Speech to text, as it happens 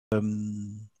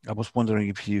I was wondering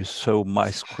if you saw my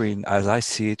screen as I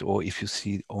see it, or if you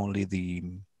see only the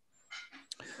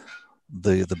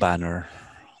banner,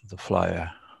 the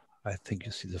flyer. I think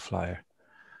you see the flyer.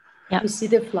 Yeah, we see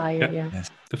the flyer. Yeah.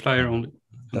 Yes. The flyer only.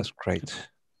 That's great.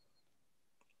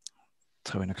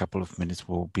 So in a couple of minutes,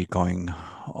 we'll be going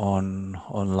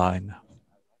online.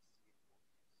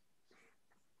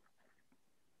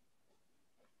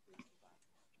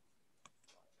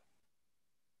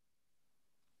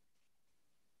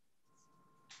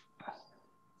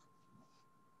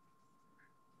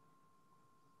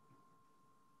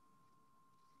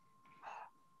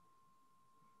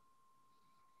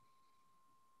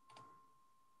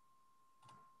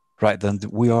 Right, then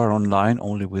we are online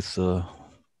only with the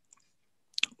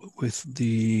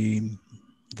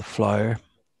flyer,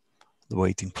 the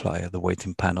waiting flyer, the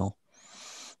waiting panel.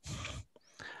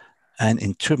 And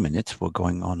in 2 minutes, we're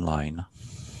going online.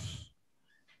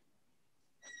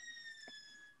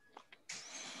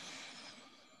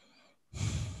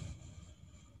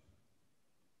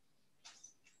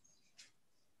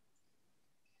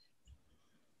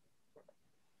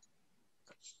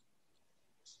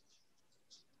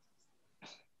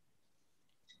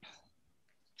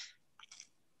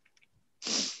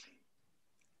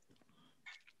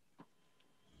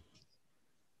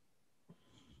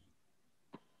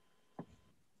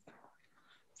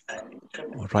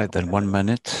 All right, then 1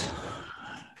 minute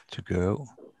to go.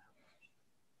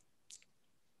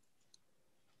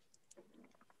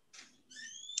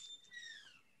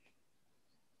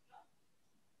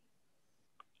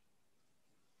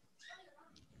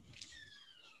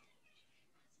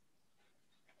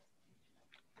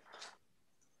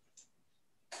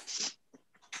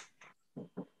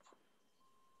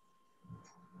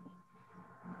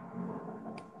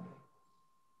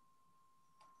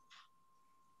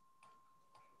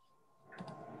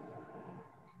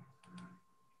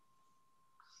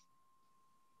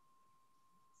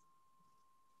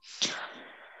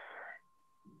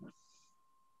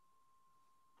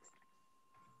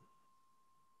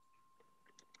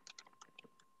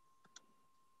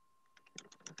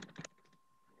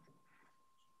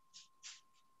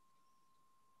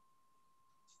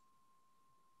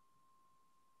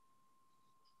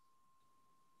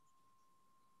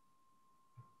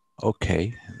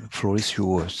 Okay, the floor is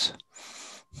yours.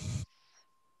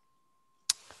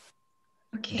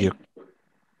 Okay. Dear.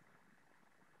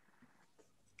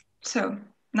 So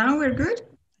now we're good?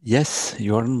 Yes,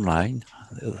 you're online.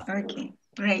 Okay,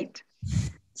 great.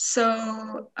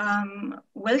 So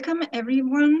welcome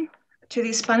everyone to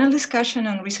this panel discussion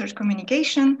on research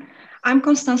communication. I'm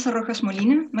Constanza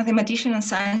Rojas-Molina, mathematician and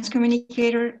science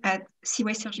communicator at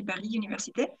Cergy Paris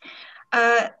Université.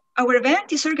 Our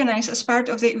event is organized as part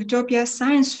of the EUTOPIA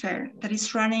Science Fair that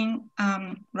is running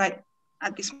right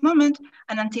at this moment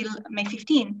and until May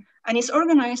 15, and is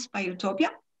organized by EUTOPIA.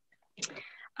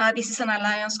 This is an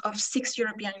alliance of 6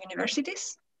 European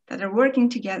universities that are working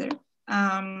together,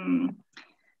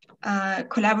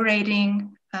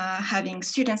 collaborating, having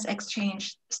students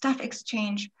exchange, staff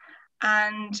exchange,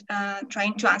 and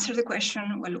trying to answer the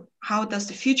question, well, how does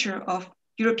the future of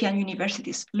European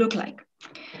universities look like?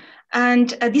 And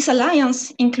this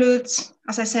alliance includes,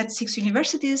 as I said, 6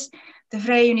 universities: the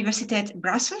Vrije Universiteit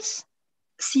Brussels,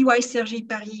 Cergy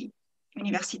Paris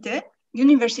Université,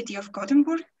 University of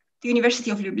Gothenburg, the University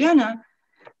of Ljubljana,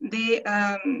 the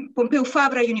Pompeu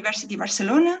Fabra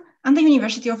University-Barcelona, and the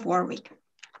University of Warwick.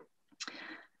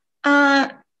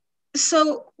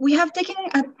 So we have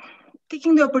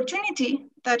taken the opportunity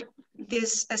that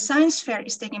this science fair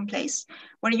is taking place,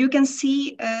 where you can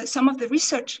see some of the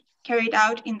research carried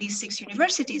out in these 6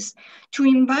 universities, to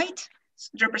invite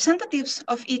representatives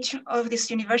of each of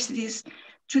these universities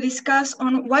to discuss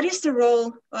on what is the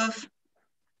role of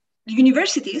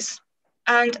universities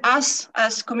and us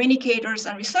as communicators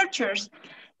and researchers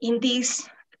in these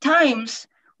times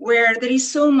where there is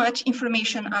so much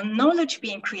information and knowledge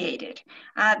being created.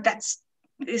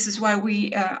 This is why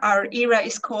our era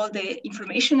is called the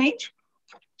information age.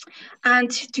 And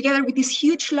together with these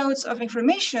huge loads of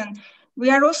information, we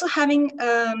are also having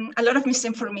a lot of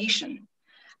misinformation.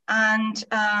 And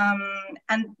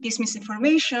this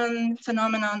misinformation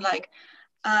phenomenon, like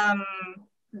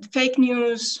fake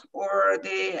news or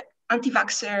the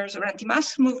anti-vaxxers or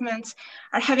anti-mask movements,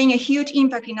 are having a huge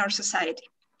impact in our society.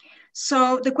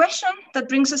 So the question that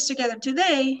brings us together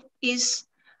today is,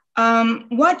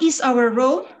 what is our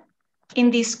role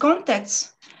in this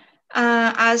context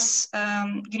as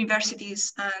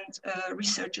universities and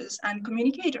researchers and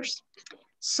communicators?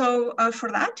 So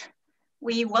for that,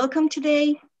 we welcome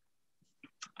today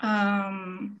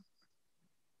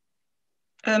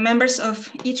members of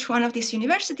each one of these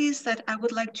universities that I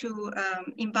would like to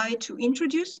invite to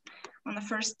introduce on the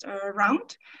first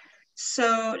round.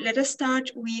 So let us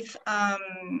start with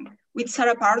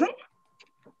Sarah Pardon.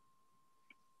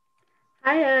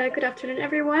 Hi, good afternoon,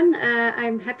 everyone.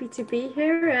 I'm happy to be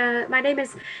here. My name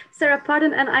is Sarah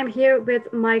Pardon, and I'm here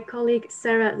with my colleague,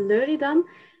 Sarah Leuridan.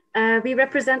 We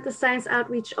represent the Science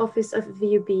Outreach Office of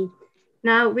VUB.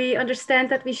 Now, we understand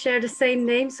that we share the same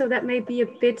name, so that may be a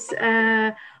bit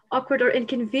awkward or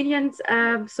inconvenient.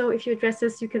 So if you address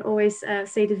us, you can always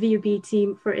say the VUB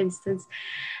team, for instance.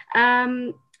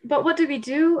 But what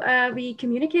do? We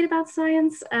communicate about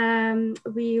science.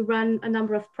 We run a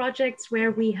number of projects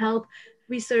where we help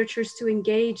researchers to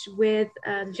engage with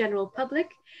the general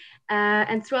public.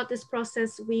 And throughout this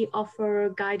process, we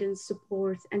offer guidance,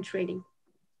 support, and training.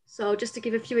 So just to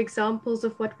give a few examples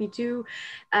of what we do,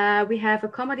 we have a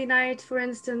comedy night, for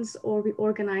instance, or we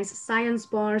organize science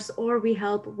bars, or we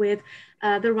help with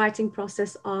the writing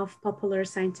process of popular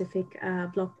scientific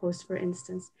blog posts, for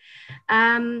instance.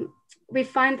 We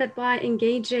find that by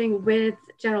engaging with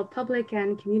general public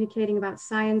and communicating about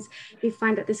science, we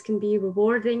find that this can be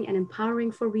rewarding and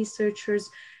empowering for researchers.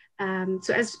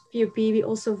 So as VUB, we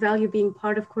also value being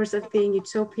part, of course, of being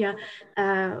EUTOPIA,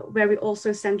 where we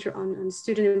also center on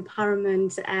student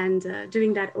empowerment and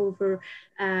doing that over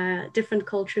different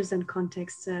cultures and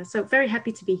contexts. So very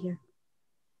happy to be here.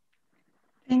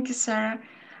 Thank you, Sarah.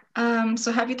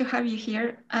 So happy to have you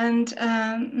here. And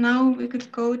now we could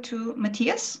go to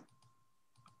Mattias.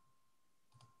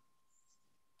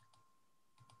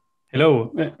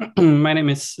 Hello, my name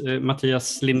is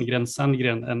Mattias Lindgren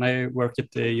Sandgren, and I work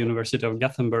at the University of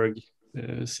Gothenburg,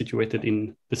 situated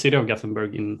in the city of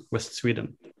Gothenburg in West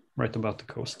Sweden, right about the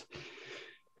coast.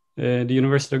 The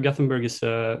University of Gothenburg is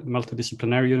a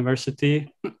multidisciplinary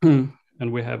university,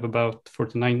 and we have about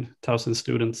 49,000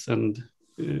 students and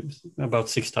about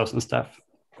 6,000 staff.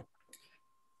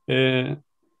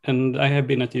 And I have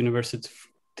been at the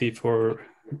university for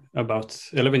about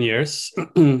 11 years.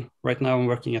 Right now I'm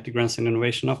working at the Grants and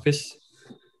Innovation Office,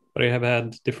 but I have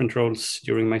had different roles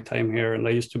during my time here, and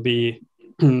I used to be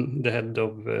the head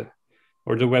of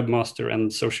or the webmaster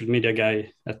and social media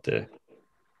guy at the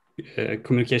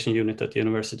communication unit at the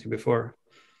university before.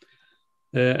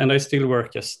 And I still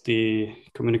work as the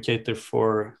communicator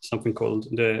for something called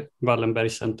the Wallenberg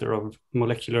Center of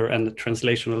Molecular and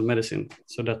Translational Medicine.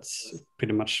 So that's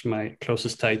pretty much my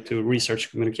closest tie to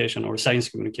research communication or science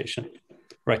communication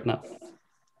right now.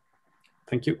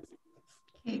 Thank you.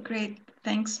 Okay, great.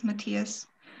 Thanks, Mattias.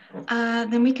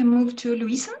 Then we can move to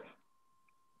Luisa.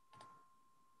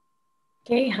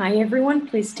 Okay, hi everyone,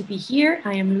 pleased to be here.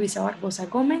 I am Luisa Barbosa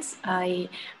Gómez. I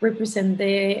represent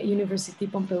the University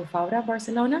Pompeu Fabra,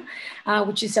 Barcelona,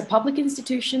 which is a public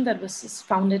institution that was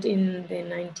founded in the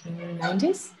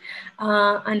 1990s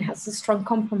and has a strong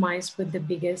compromise with the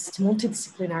biggest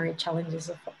multidisciplinary challenges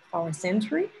of our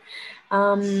century.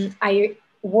 I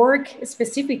work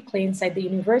specifically inside the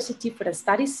university for a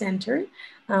study center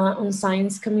on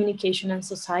science, communication, and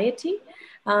society.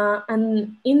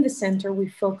 And in the center, we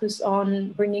focus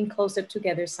on bringing closer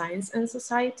together science and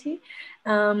society.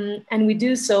 And we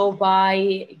do so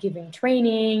by giving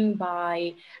training,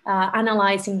 by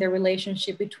analyzing the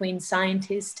relationship between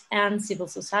scientists and civil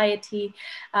society,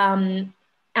 and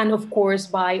of course,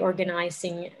 by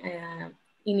organizing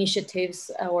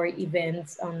initiatives or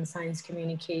events on science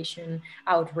communication,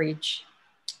 outreach,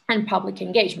 and public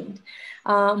engagement.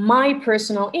 My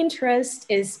personal interest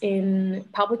is in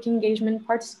public engagement,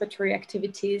 participatory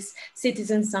activities,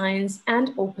 citizen science,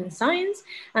 and open science.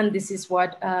 And this is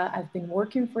what I've been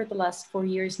working for the last 4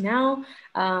 years now,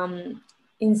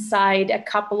 inside a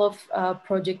couple of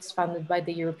projects funded by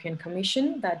the European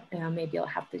Commission that maybe I'll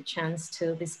have the chance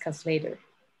to discuss later.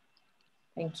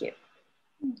 Thank you.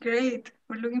 Great,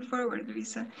 we're looking forward,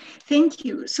 Luisa. Thank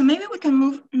you. So maybe we can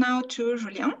move now to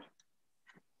Julien.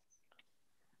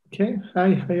 Okay,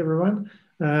 hi everyone.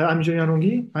 I'm Julien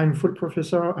Longhi. I'm full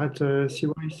professor at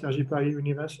Cergy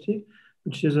University,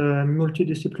 which is a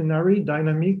multidisciplinary,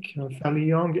 dynamic, fairly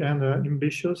young and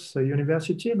ambitious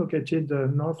university located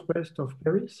northwest of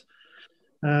Paris.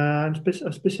 I'm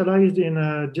specialized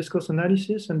in discourse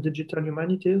analysis and digital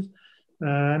humanities.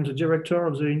 I'm the director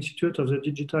of the Institute of the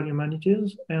Digital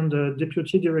Humanities and the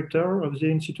deputy director of the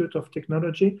Institute of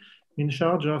Technology in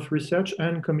charge of research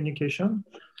and communication.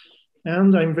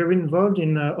 And I'm very involved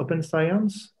in open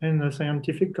science and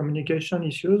scientific communication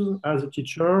issues as a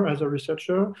teacher, as a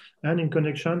researcher, and in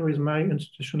connection with my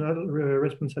institutional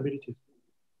responsibilities.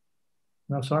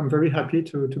 So I'm very happy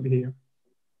to be here.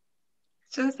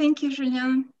 So thank you,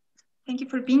 Julien. Thank you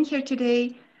for being here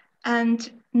today. And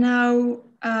now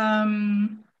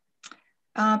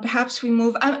Perhaps we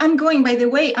move. I'm going, by the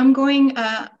way, I'm going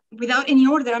without any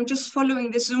order. I'm just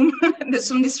following the Zoom, the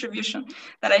Zoom distribution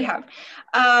that I have.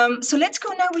 So let's go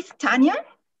now with Tanja.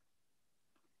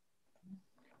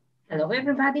 Hello,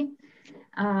 everybody.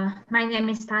 My name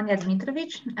is Tanja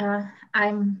Dmitrovic.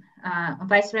 I'm a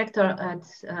vice rector at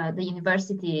the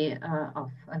University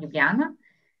of Ljubljana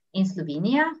in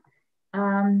Slovenia.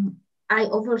 I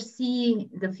oversee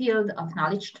the field of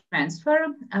knowledge transfer.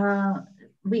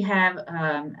 We have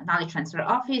a knowledge transfer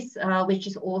office, which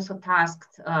is also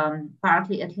tasked,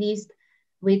 partly at least,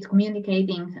 with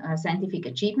communicating scientific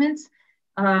achievements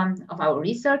of our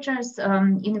researchers.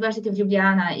 University of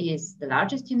Ljubljana is the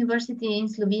largest university in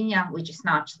Slovenia, which is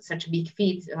not such a big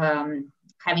feat,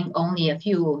 having only a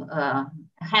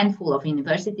handful of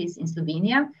universities in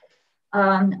Slovenia.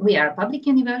 We are a public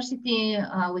university.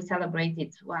 We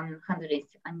celebrated 100th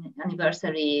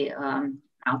anniversary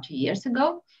now 2 years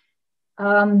ago.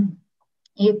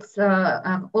 It's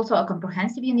also a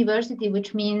comprehensive university,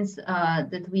 which means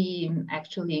that we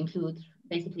actually include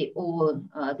basically all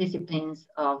disciplines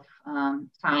of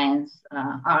science,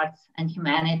 arts, and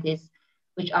humanities,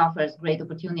 which offers great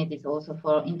opportunities also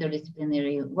for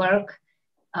interdisciplinary work.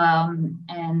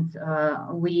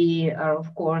 We are,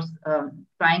 of course,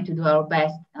 trying to do our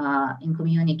best in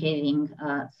communicating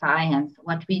science,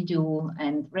 what we do,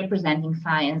 and representing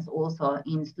science also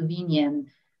in Slovenian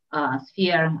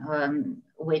sphere,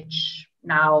 which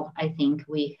now I think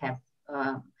we have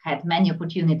had many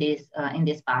opportunities in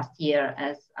this past year,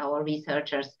 as our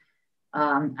researchers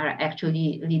are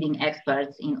actually leading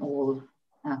experts in all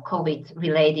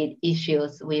COVID-related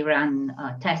issues. We run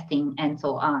testing and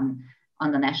so on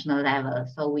the national level.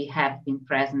 So we have been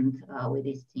present with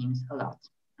these teams a lot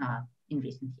in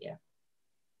recent years.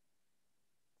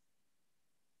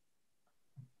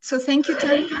 So thank you,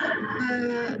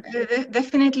 Tanja.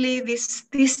 Definitely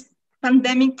these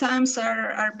pandemic times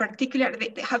are particular.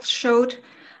 They have showed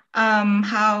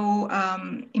how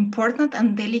important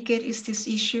and delicate is this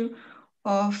issue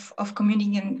of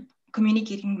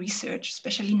communicating research,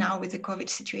 especially now with the COVID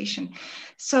situation.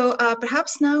 So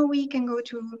perhaps now we can go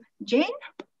to Jane.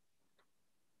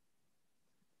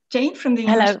 Jane from the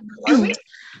University of Warwick.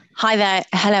 Hi there.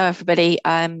 Hello, everybody.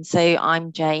 So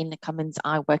I'm Jane Cummins.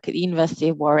 I work at the University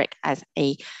of Warwick as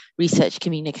a research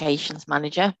communications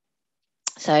manager.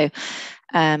 So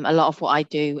a lot of what I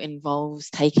do involves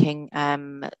taking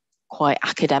quite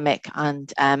academic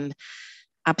and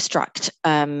abstract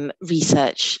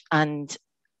research and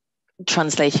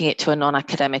translating it to a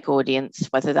non-academic audience,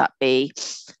 whether that be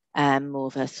more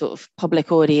of a sort of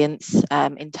public audience.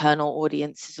 Internal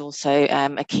audience is also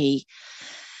a key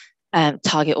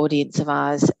target audience of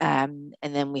ours. And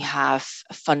then we have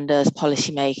funders,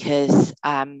 policymakers,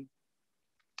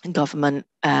 government,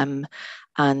 and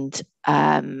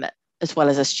as well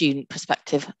as a student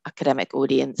prospective academic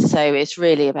audience. So it's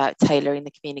really about tailoring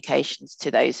the communications to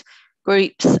those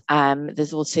groups.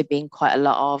 There's also been quite a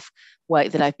lot of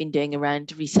work that I've been doing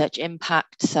around research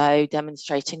impact, so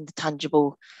demonstrating the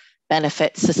tangible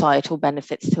benefits, societal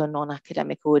benefits to a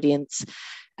non-academic audience,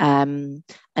 and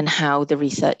how the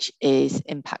research is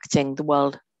impacting the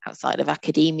world outside of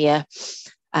academia,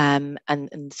 and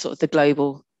sort of the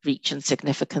global reach and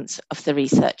significance of the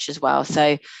research as well.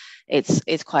 So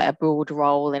it's quite a broad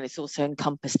role, and it's also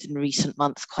encompassed in recent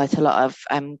months quite a lot of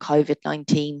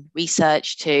COVID-19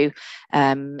 research to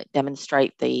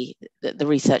demonstrate the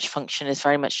research function is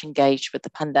very much engaged with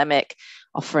the pandemic,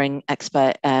 offering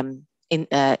expert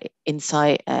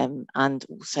insight, and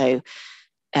also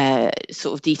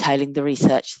sort of detailing the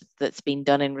research that's been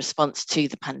done in response to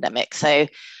the pandemic. So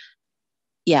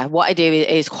yeah, what I do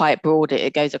is quite broad.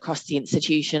 It goes across the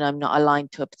institution. I'm not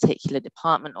aligned to a particular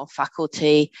department or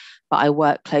faculty, but I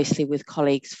work closely with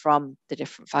colleagues from the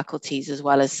different faculties, as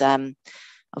well as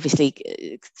obviously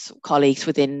colleagues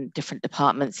within different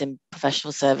departments in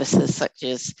professional services, such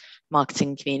as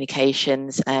marketing,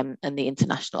 communications, and the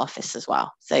international office as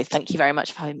well. So thank you very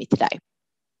much for having me today.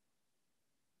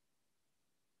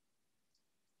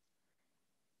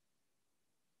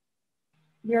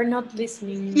 You're not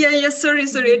listening. Yeah, sorry.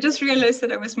 I just realized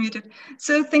that I was muted.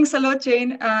 So thanks a lot,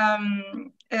 Jane.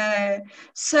 From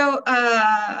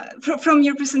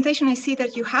your presentation, I see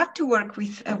that you have to work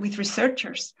with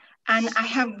researchers. And I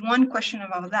have one question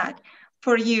about that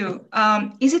for you.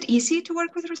 Is it easy to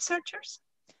work with researchers?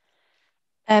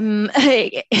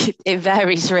 It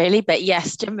varies really, but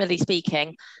yes, generally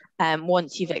speaking,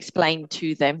 once you've explained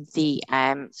to them the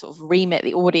sort of remit,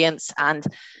 the audience, and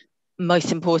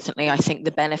most importantly, I think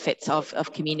the benefits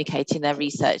of communicating their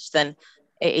research, then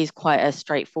it is quite a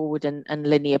straightforward and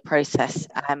linear process.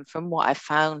 From what I've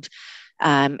found,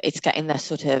 It's getting their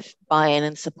sort of buy-in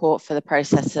and support for the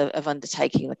process of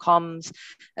undertaking the comms,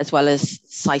 as well as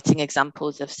citing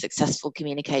examples of successful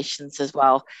communications as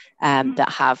well, that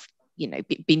have, you know,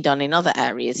 been done in other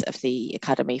areas of the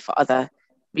academy for other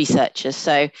researchers.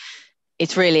 So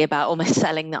it's really about almost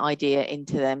selling the idea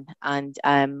into them and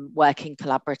working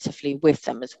collaboratively with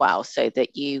them as well, so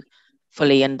that you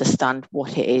fully understand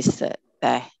what it is that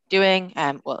they're doing,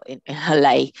 well, in a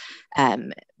lay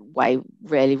way,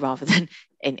 really, rather than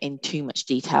in too much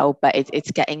detail. But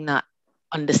it's getting that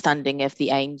understanding of the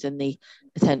aims and the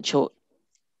potential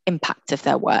impact of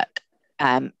their work,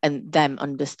 and them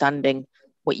understanding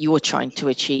what you're trying to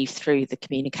achieve through the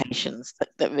communications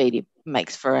that really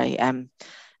makes for a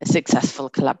successful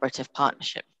collaborative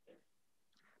partnership.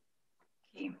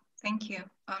 Okay, thank you.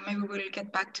 Maybe we'll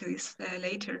get back to this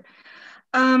later.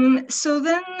 So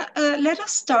then let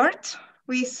us start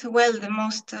with, well, the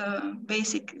most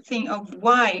basic thing of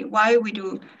why we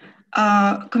do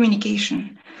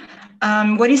communication.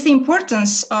 What is the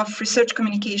importance of research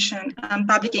communication and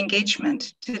public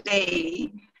engagement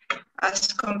today as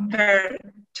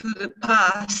compared to the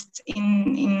past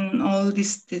in all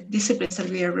these disciplines that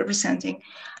we are representing?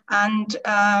 And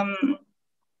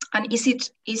is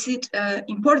it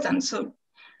important? So,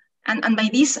 and by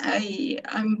this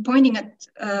I'm pointing at,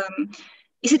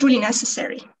 is it really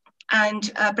necessary?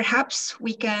 And perhaps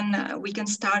we can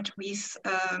start with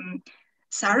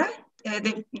Sarah,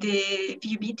 the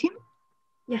VUB team.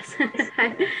 Yes.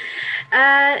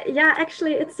 Yeah,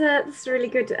 actually, it's really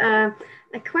good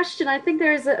a question. I think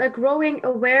there is a growing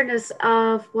awareness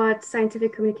of what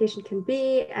scientific communication can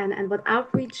be and what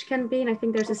outreach can be, and I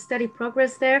think there's a steady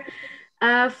progress there.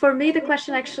 For me, the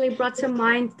question actually brought to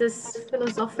mind this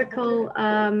philosophical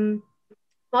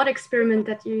thought experiment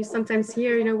that you sometimes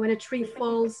hear, you know, when a tree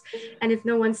falls and if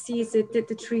no one sees it, did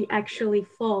the tree actually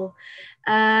fall?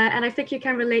 And I think you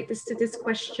can relate this to this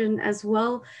question as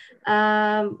well,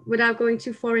 without going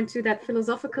too far into that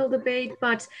philosophical debate.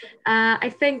 But I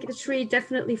think the tree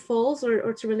definitely falls,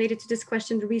 or to relate it to this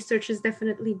question, the research is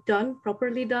definitely done,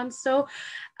 properly done so.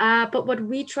 But what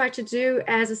we try to do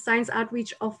as a science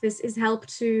outreach office is help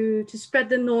to spread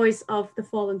the noise of the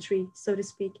fallen tree, so to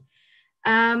speak.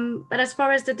 But as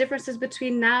far as the differences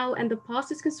between now and the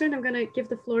past is concerned, I'm going to give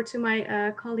the floor to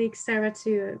my colleague Sarah.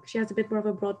 She has a bit more of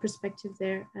a broad perspective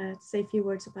there to say a few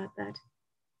words about that.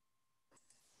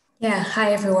 Yeah,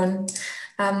 hi everyone.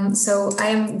 So I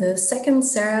am the second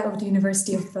Sarah of the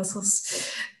University of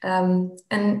Brussels.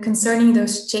 And concerning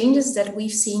those changes that we've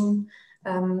seen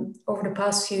over the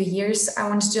past few years, I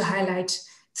wanted to highlight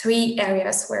 3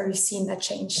 areas where we've seen that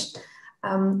change.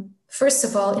 First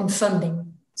of all, in funding.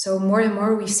 So more and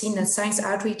more we've seen that science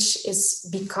outreach is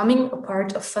becoming a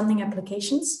part of funding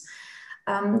applications.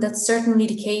 That's certainly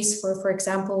the case for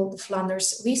example, the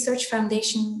Flanders Research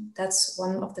Foundation. That's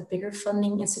one of the bigger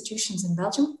funding institutions in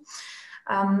Belgium.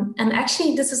 And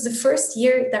actually, this is the first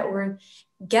year that we're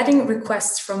getting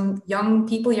requests from young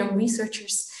people, young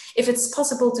researchers, if it's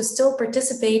possible to still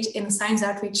participate in a science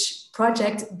outreach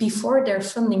project before their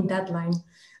funding deadline.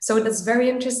 So that's very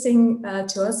interesting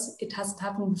to us. It hasn't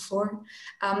happened before.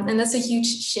 And that's a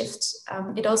huge shift.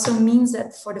 It also means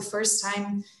that for the first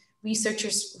time,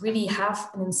 researchers really have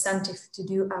an incentive to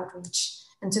do outreach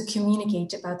and to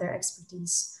communicate about their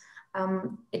expertise.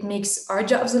 It makes our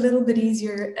jobs a little bit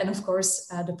easier, and of course,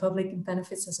 the public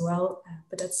benefits as well,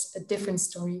 but that's a different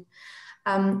story.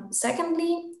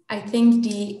 Secondly, I think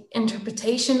the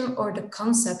interpretation or the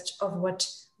concept of what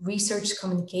research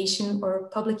communication or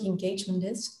public engagement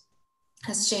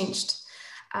has changed.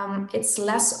 It's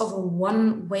less of a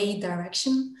one-way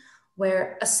direction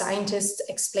where a scientist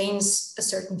explains a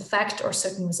certain fact or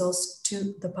certain results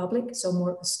to the public, so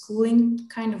more a schooling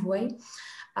kind of way.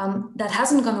 That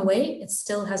hasn't gone away, it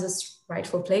still has its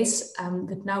rightful place,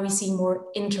 but now we see more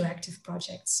interactive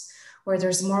projects where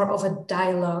there's more of a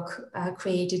dialogue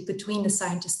created between the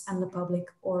scientist and the public,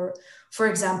 or for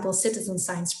example, citizen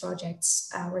science projects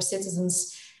where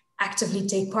citizens actively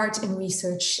take part in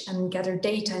research and gather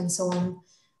data and so on.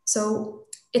 So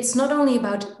it's not only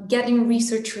about getting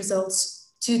research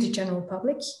results to the general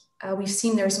public. We've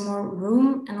seen there's more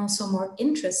room and also more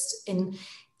interest in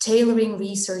tailoring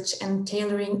research and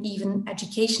tailoring even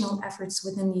educational efforts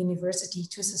within the university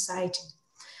to society.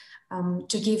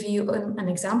 To give you an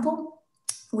example,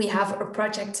 we have a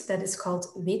project that is called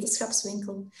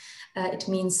Wetenschapswinkel. It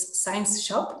means science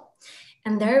shop.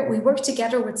 And there we work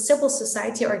together with civil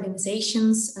society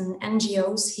organizations and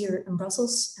NGOs here in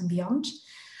Brussels and beyond.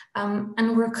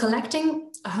 And we're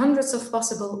collecting hundreds of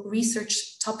possible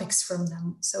research topics from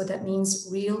them. So that means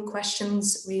real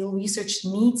questions, real research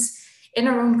needs in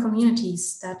our own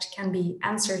communities that can be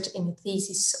answered in a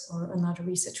thesis or another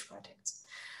research project.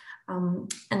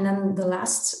 And then the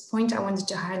last point I wanted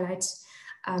to highlight,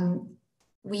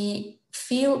 we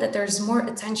feel that there's more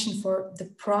attention for the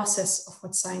process of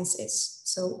what science is.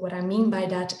 So what I mean by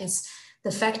that is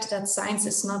the fact that science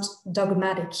is not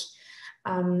dogmatic,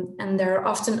 and there are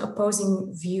often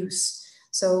opposing views.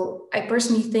 So I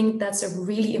personally think that's a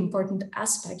really important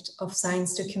aspect of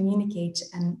science to communicate,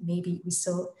 and maybe we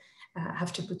still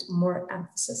have to put more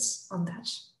emphasis on that.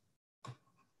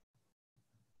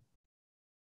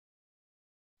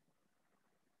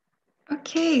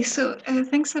 Okay, so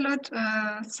thanks a lot,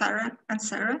 Sarah and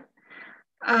Sarah.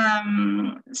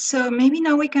 So maybe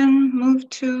now we can move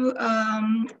to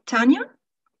Tanja.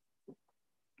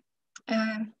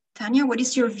 Tanja, what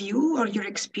is your view or your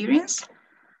experience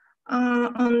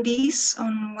on this,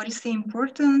 on what is the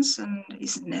importance and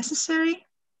is it necessary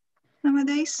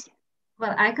nowadays?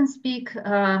 Well, I can speak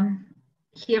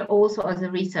here also as a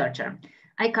researcher.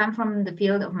 I come from the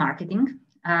field of marketing,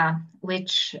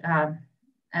 which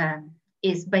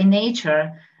is by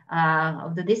nature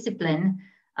of the discipline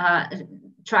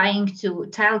trying to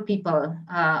tell people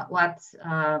what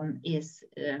is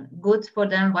good for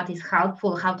them, what is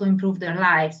helpful, how to improve their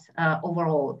lives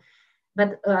overall.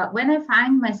 But when I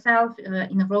find myself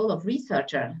in the role of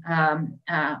researcher,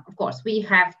 of course, we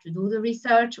have to do the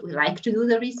research, we like to do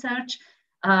the research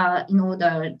in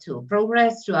order to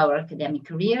progress through our academic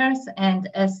careers. And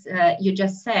as you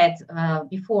just said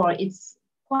before, it's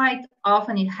quite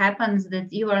often it happens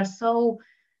that you are so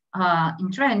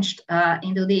entrenched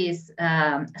into these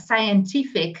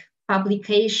scientific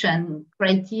publication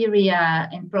criteria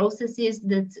and processes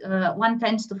that one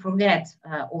tends to forget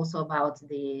also about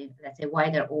the, let's say,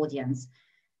 wider audience.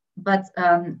 But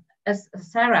as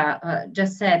Sarah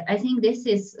just said, I think this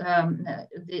is,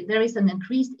 there is an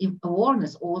increased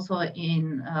awareness also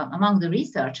in among the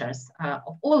researchers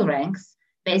of all ranks,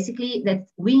 basically, that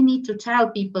we need to tell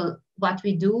people what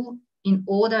we do in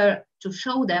order to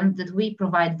show them that we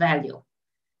provide value,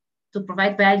 to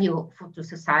provide value to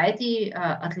society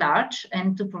at large,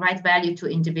 and to provide value to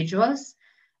individuals,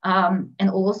 and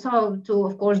also to,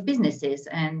 of course, businesses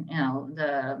and, you know,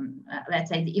 the let's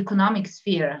say the economic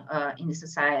sphere in the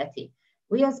society.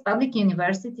 We as public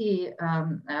university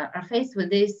are faced with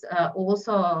this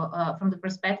also from the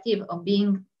perspective of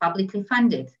being publicly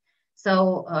funded.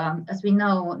 So as we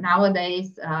know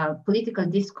nowadays, political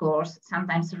discourse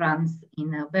sometimes runs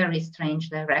in very strange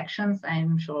directions.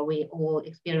 I'm sure we all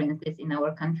experience this in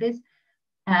our countries.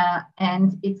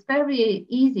 And it's very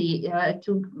easy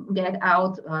to get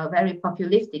out very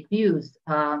populistic views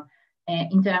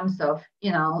in terms of,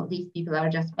 you know, these people are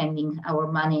just spending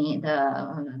our money,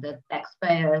 the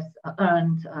taxpayers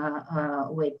earned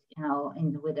with, you know,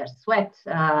 with their sweat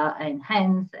and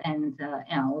hands and,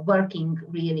 you know, working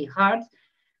really hard.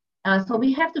 So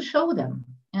we have to show them,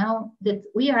 you know, that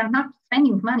we are not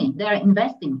spending money, they are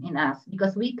investing in us,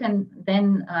 because we can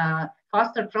then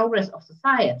foster progress of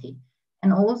society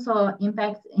and also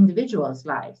impact individuals'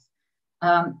 lives.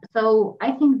 So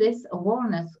I think this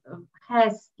awareness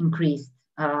has increased,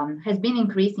 has been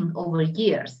increasing over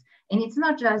years. And it's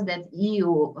not just that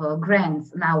EU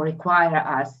grants now require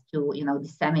us to, you know,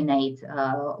 disseminate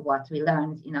what we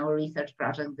learned in our research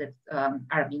projects that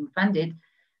are being funded,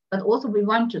 but also we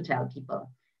want to tell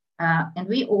people. And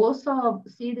we also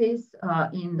see this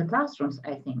in the classrooms,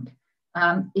 I think.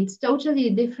 It's totally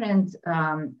different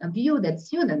view that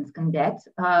students can get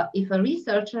if a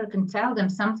researcher can tell them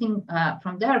something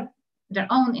from their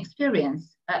own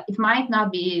experience. It might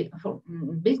not be for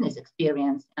business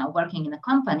experience, you know, working in a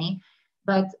company,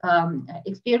 but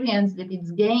experience that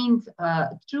it's gained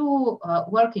through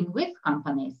working with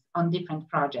companies on different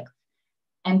projects.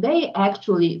 And they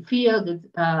actually feel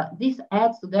that this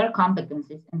adds to their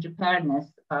competencies and preparedness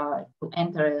to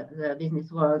enter the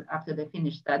business world after they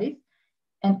finish studies.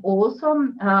 And also,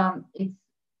 it's,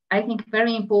 I think,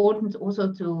 very important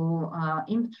also to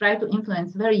try to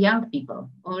influence very young people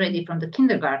already from the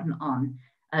kindergarten on,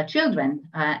 children,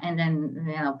 and then,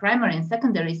 you know, primary and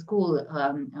secondary school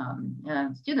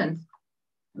students,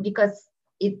 because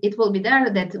it will be there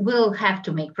that will have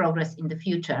to make progress in the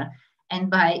future. And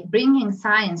by bringing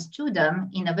science to them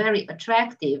in a very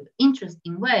attractive,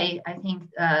 interesting way, I think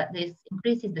this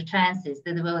increases the chances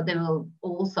that they will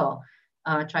also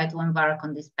try to embark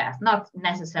on this path, not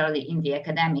necessarily in the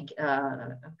academic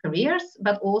careers,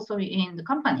 but also in the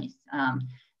companies.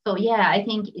 So yeah, I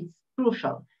think it's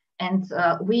crucial. And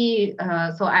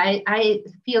so I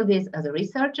feel this as a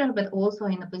researcher, but also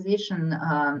in a position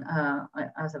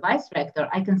as a vice rector,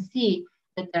 I can see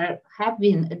that there have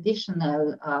been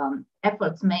additional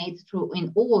efforts made through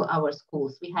in all our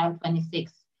schools. We have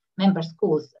 26 member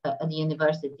schools at the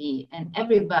university, and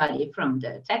everybody from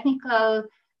the technical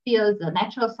fields, the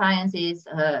natural sciences,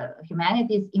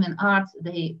 humanities, even arts,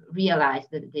 they realize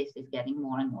that this is getting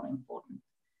more and more important,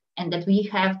 and that we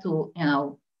have to,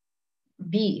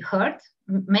 be heard,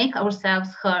 make ourselves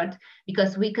heard,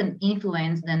 because we can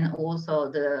influence then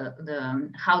also the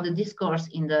how the discourse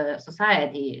in the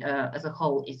society as a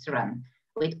whole is run.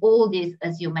 With all this,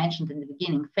 as you mentioned in the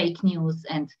beginning, fake news,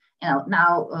 and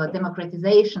now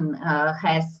democratization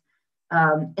has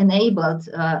enabled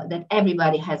that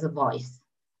everybody has a voice,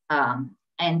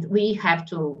 and we have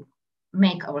to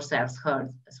make ourselves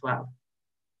heard as well.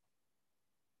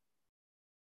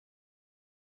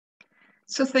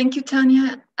 So thank you,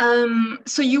 Tanja.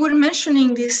 So you were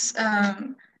mentioning this,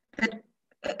 that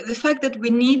the fact that we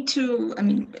need to,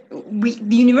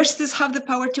 the universities have the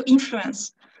power to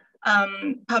influence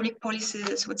public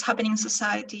policies, what's happening in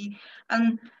society.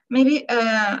 And maybe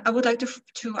I would like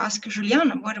to ask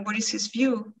Julien, what is his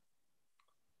view?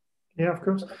 Yeah, of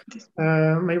course.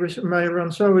 My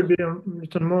answer will be a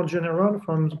little more general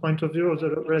from the point of view of the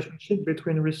relationship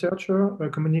between researcher,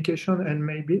 communication, and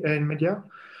media.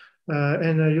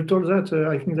 And you told that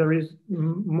I think there is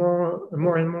more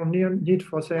and more need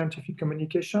for scientific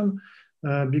communication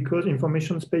because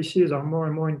information spaces are more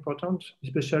and more important,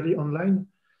 especially online.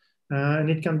 And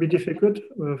it can be difficult,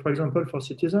 for example, for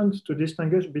citizens to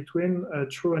distinguish between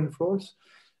true and false.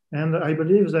 And I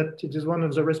believe that it is one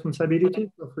of the responsibilities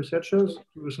of researchers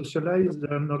to socialize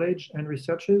their knowledge and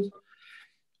researches.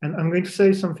 And I'm going to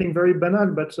say something very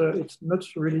banal, but it's not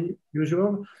really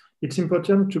usual. It's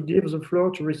important to give the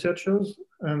floor to researchers.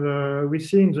 And we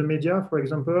see in the media, for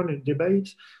example, in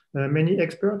debates, many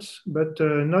experts, but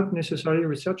not necessarily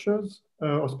researchers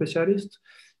or specialists.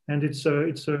 And it's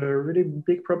a really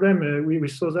big problem. We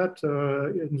saw that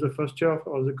in the first year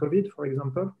of the COVID, for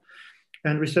example.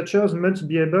 And researchers must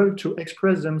be able to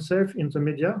express themselves in the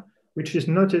media, which is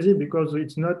not easy because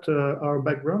it's not our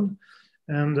background.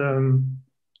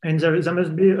 And there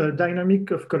must be a dynamic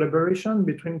of collaboration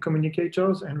between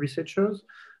communicators and researchers.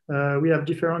 We have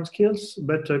different skills,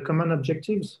 but common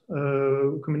objectives.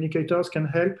 Communicators can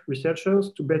help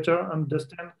researchers to better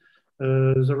understand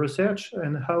the research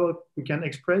and how we can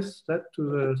express that to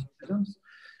the citizens.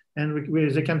 And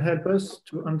they can help us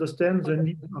to understand the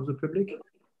needs of the public.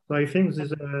 So I think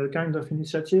this kind of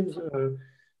initiatives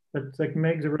that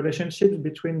make the relationships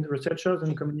between researchers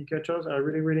and communicators are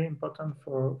really, really important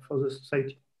for the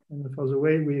society and for the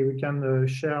way we can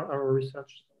share our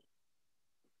research.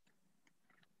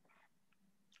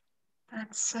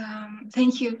 That's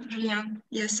thank you, Julien.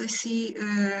 Yes, I see.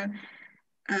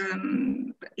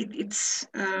 It's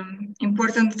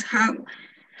important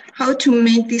how to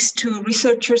make these two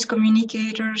researchers,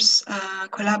 communicators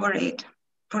collaborate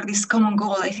for this common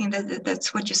goal. I think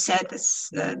that's what you said.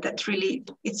 That really,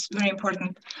 it's very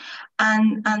important.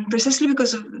 And precisely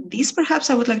because of this, perhaps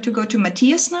I would like to go to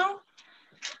Mattias now.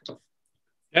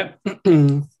 Yeah,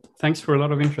 thanks for a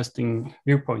lot of interesting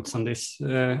viewpoints on this.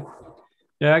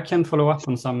 Yeah, I can follow up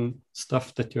on some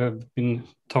stuff that you have been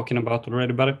talking about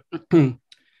already, but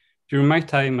during my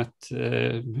time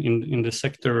in the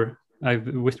sector, I've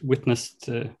witnessed,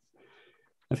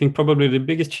 I think probably the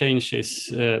biggest change is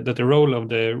that the role of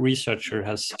the researcher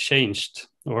has changed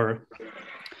or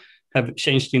have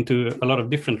changed into a lot of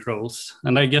different roles.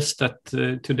 And I guess that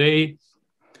today,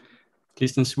 at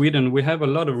least in Sweden, we have a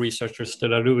lot of researchers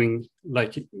that are doing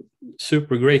like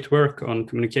super great work on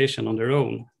communication on their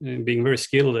own, being very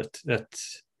skilled at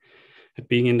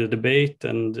being in the debate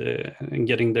and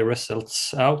getting the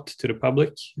results out to the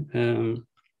public.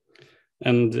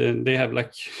 And they have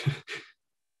like,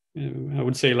 I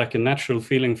would say like a natural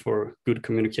feeling for good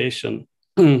communication.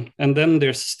 And then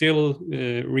there's still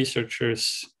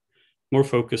researchers more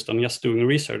focused on just doing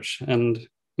research. And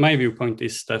my viewpoint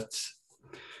is that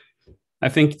I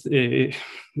think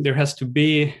there has to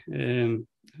be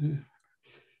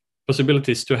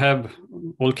possibilities to have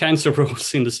all kinds of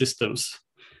roles in the systems.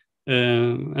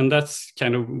 And that's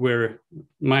kind of where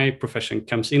my profession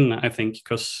comes in, I think,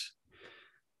 because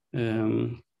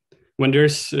when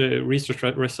there's research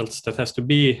results that has to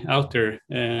be out there,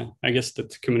 I guess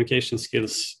that communication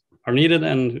skills are needed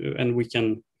and we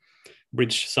can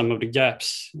bridge some of the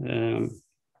gaps. But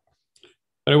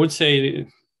I would say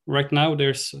right now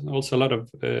there's also a lot of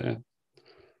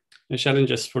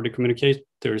challenges for the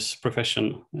communicators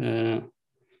profession.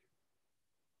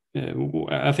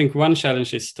 I think one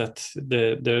challenge is that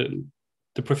the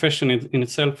profession in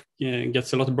itself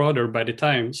gets a lot broader by the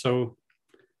time. So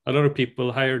a lot of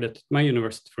people hired at my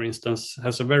university, for instance,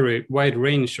 has a very wide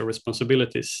range of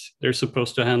responsibilities. They're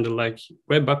supposed to handle like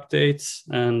web updates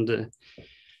and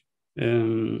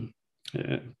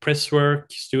press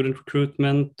work, student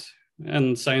recruitment,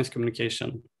 and science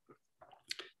communication.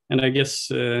 And I guess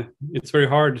it's very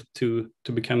hard to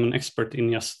become an expert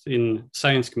in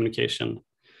science communication,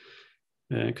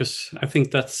 because I think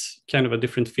that's kind of a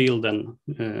different field than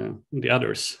the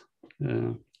others.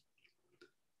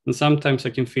 And sometimes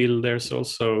I can feel there's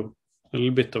also a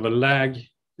little bit of a lag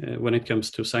when it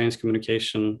comes to science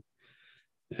communication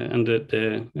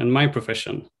and my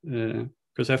profession,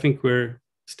 because I think we're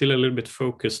still a little bit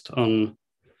focused on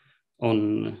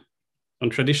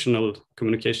traditional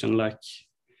communication, like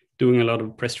doing a lot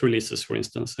of press releases, for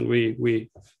instance, and we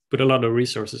put a lot of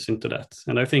resources into that.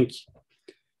 And I think,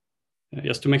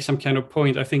 just to make some kind of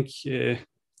point, I think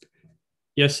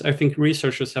yes, I think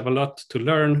researchers have a lot to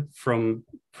learn from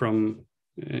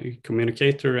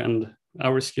communicator and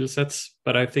our skill sets,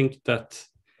 but I think that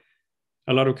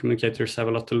a lot of communicators have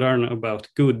a lot to learn about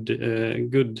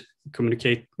good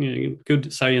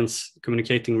science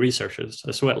communicating researchers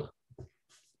as well.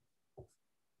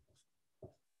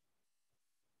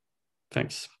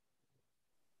 Thanks.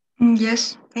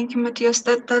 Yes, thank you, Mattias.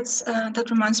 That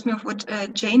reminds me of what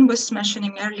Jane was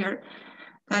mentioning earlier,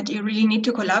 that you really need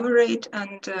to collaborate,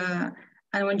 and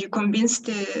when you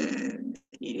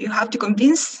you have to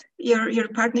convince your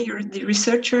partner, the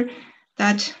researcher,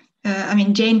 that I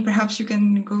mean, Jane, perhaps you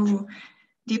can go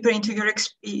deeper into your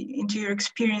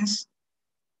experience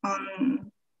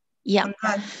on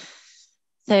that.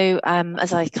 So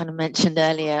as I kind of mentioned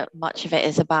earlier, much of it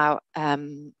is about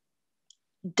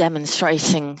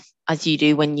demonstrating, as you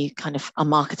do when you kind of are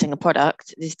marketing a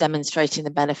product, is demonstrating the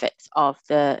benefits of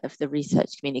the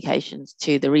research communications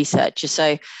to the researcher.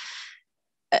 So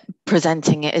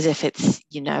presenting it as if it's,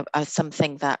 you know, as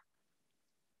something that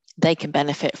they can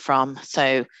benefit from.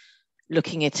 So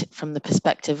looking at it from the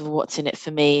perspective of what's in it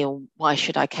for me, or why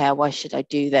should I care? Why should I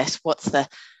do this? What's the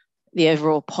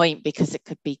overall point? Because it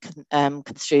could be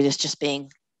construed as just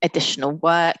being additional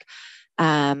work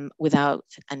without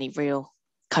any real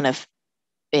kind of,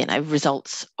 you know,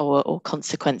 results or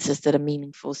consequences that are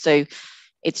meaningful. So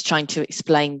it's trying to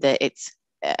explain that it's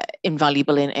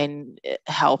invaluable in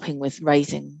helping with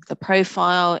raising the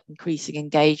profile, increasing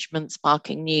engagement,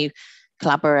 sparking new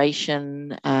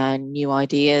collaboration and new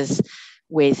ideas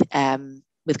with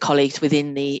colleagues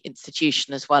within the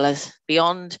institution as well as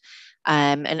beyond,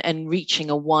 and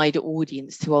reaching a wider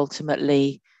audience to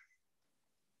ultimately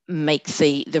make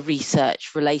the research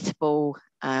relatable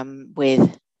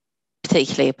with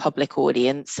particularly a public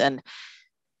audience, and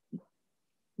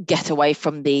get away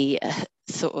from the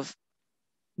sort of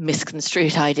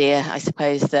misconstrued idea, I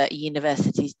suppose, that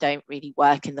universities don't really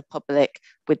work in the public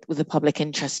with the public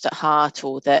interest at heart,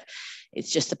 or that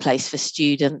it's just a place for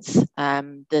students.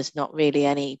 There's not really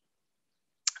any,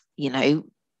 you know,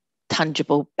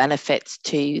 tangible benefits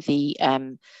to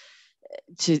the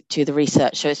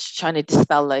research. So it's trying to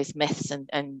dispel those myths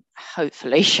and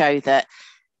hopefully show that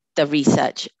the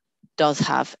research does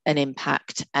have an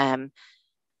impact, and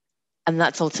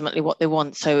that's ultimately what they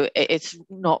want. So it's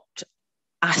not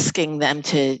asking them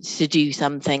to do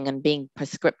something and being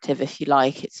prescriptive, if you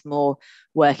like. It's more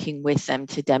working with them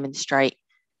to demonstrate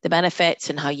the benefits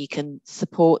and how you can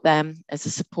support them as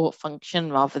a support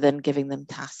function rather than giving them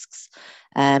tasks.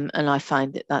 And I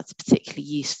find that that's particularly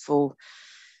useful,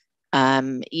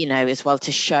 you know, as well,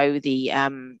 to show the,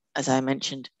 as I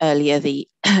mentioned earlier, the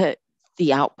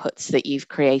outputs that you've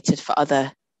created for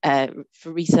other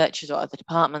for researchers or other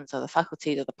departments, other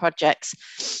faculties, other projects.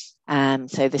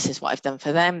 So this is what I've done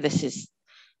for them. This is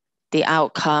the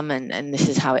outcome, and this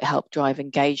is how it helped drive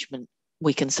engagement.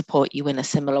 We can support you in a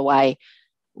similar way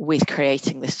with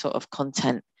creating this sort of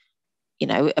content, you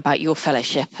know, about your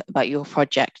fellowship, about your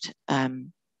project,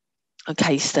 a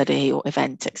case study or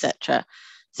event, etc.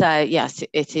 So yes,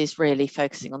 it is really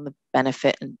focusing on the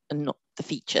benefit and not the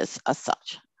features as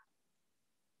such.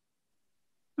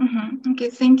 Mm-hmm. Okay,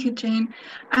 thank you, Jane.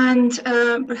 And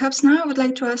perhaps now I would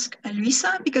like to ask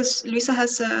Luisa, because Luisa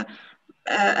has a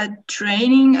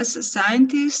training as a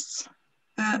scientist,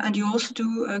 and you also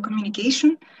do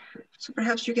communication. So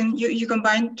perhaps you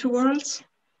combine two worlds.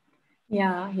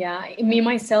 Yeah. Me,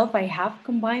 myself, I have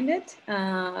combined it,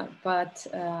 but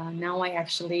now I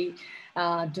actually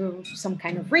do some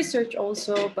kind of research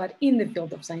also, but in the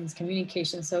field of science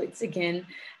communication. So it's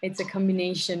a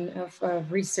combination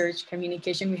of research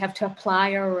communication. We have to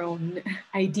apply our own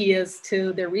ideas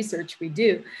to the research we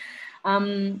do.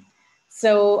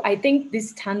 So I think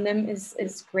this tandem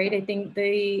is great. I think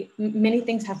many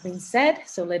things have been said.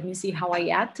 So let me see how I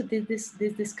add to this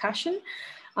discussion.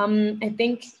 I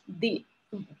think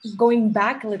going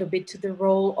back a little bit to the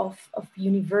role of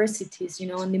universities, you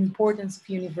know, and the importance of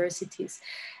universities.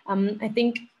 I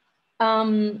think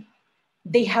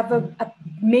they have a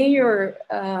major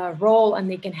role, and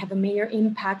they can have a major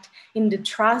impact in the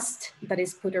trust that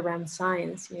is put around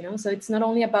science, you know. So it's not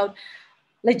only about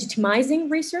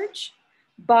legitimizing research,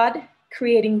 but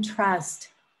creating trust.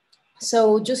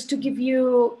 So just to give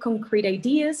you concrete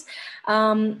ideas,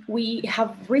 we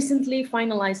have recently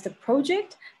finalized a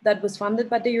project that was funded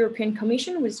by the European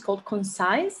Commission, which is called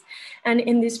Concise. And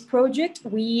in this project,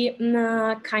 we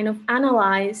kind of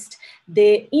analyzed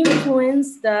the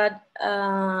influence that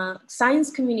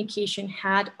science communication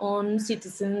had on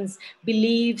citizens'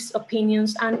 beliefs,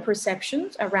 opinions, and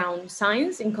perceptions around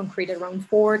science, in concrete around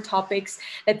 4 topics.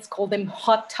 Let's call them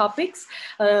hot topics.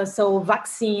 So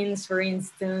vaccines, for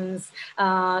instance,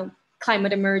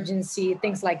 climate emergency,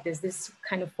 things like this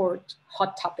kind of 4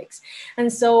 hot topics.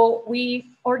 And so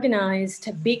we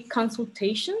organized big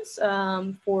consultations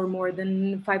for more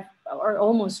than 5 or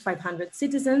almost 500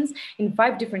 citizens in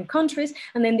 5 different countries.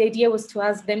 And then the idea was to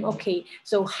ask them, okay,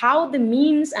 so how the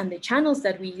means and the channels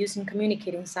that we use in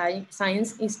communicating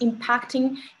science is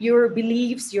impacting your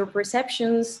beliefs, your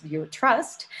perceptions, your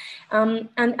trust. And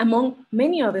among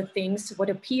many other things, what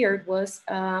appeared was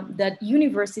that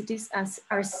universities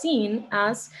are seen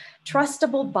as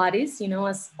trustable bodies, you know,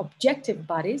 as objective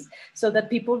bodies, so that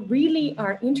people really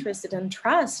are interested and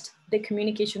trust the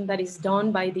communication that is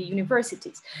done by the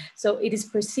universities. So it is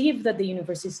perceived that the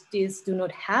universities do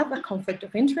not have a conflict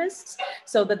of interests,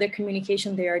 so that the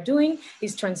communication they are doing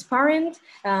is transparent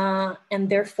and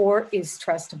therefore is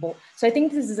trustable. So I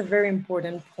think this is a very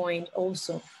important point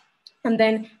also. And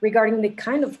then regarding the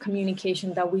kind of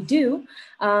communication that we do,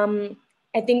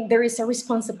 I think there is a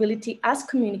responsibility as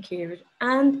communicators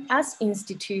and as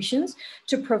institutions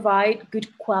to provide good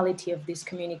quality of this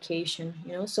communication.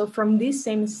 You know, so from this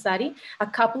same study, a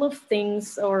couple of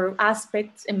things or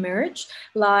aspects emerge,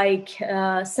 like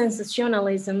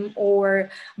sensationalism or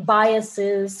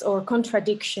biases or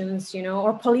contradictions, you know,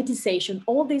 or politicization.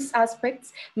 All these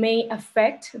aspects may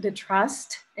affect the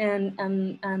trust and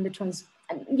the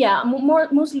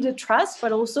mostly the trust,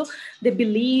 but also the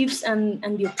beliefs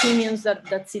and the opinions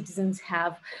that citizens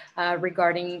have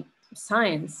regarding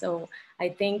science. So I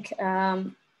think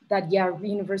that,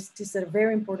 universities are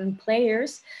very important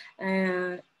players,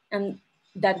 and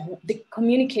that the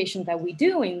communication that we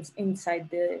do inside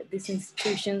these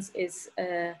institutions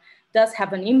does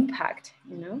have an impact,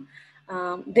 you know.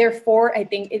 Therefore, I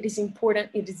think it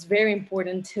is very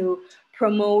important to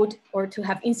promote or to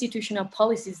have institutional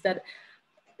policies that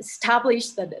establish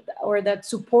that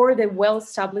support the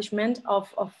well-establishment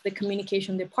of the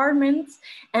communication departments,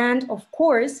 and of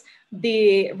course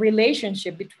the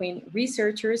relationship between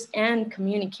researchers and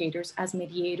communicators as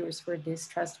mediators for this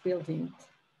trust building.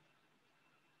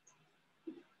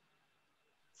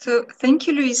 So thank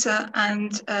you, Luisa.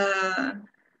 And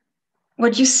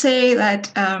what you say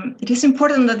that it is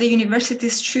important that the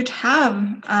universities should have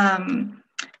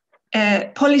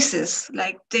policies,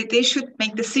 like they should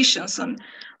make decisions on,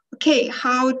 okay,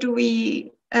 how do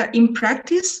we, in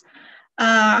practice,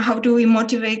 how do we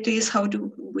motivate this? How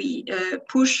do we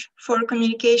push for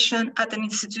communication at an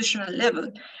institutional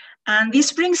level? And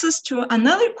this brings us to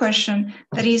another question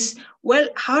that is, well,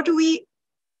 how do we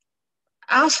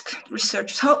ask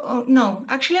researchers?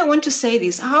 Actually, I want to say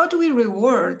this. How do we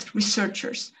reward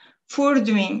researchers for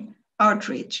doing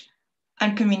outreach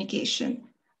and communication?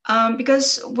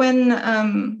 Because when,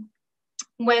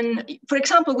 for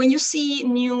example, when you see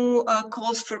new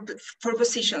calls for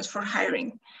positions for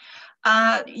hiring,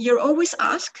 you're always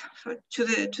asked to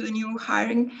the new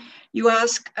hiring, you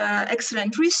ask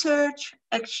excellent research,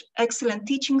 excellent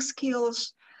teaching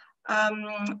skills, a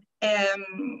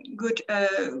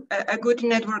good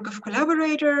network of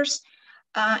collaborators,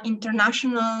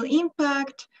 international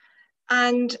impact,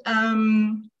 and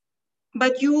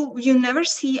but you never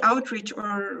see outreach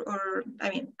or I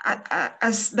mean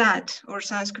as that, or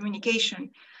science communication.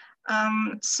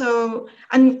 So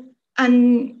and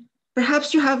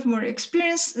perhaps you have more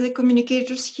experience, the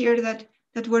communicators here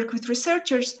that work with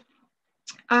researchers.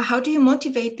 How do you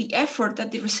motivate the effort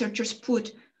that the researchers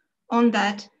put on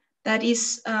that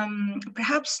is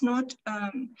perhaps not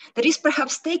that is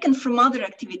perhaps taken from other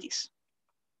activities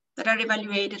that are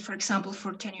evaluated, for example,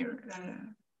 for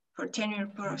tenure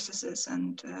processes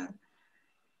and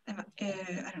I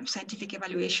don't know, scientific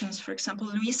evaluations, for example.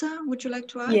 Luisa, would you like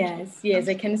to add? Yes,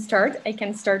 I can start. I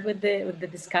can start with the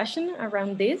discussion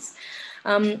around this.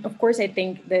 Of course, I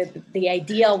think that the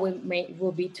idea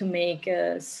will be to make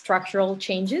structural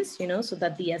changes, so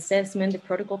that the assessment, the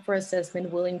protocol for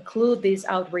assessment will include these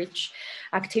outreach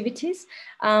activities.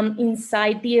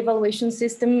 Inside the evaluation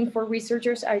system for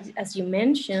researchers, as you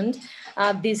mentioned,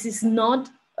 this is not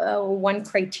one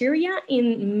criteria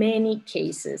in many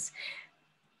cases,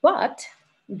 but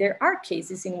there are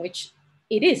cases in which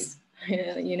it is,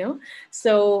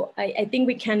 So I think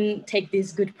we can take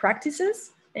these good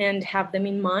practices and have them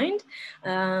in mind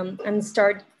and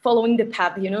start following the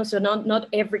path, so not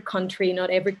every country,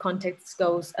 not every context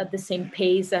goes at the same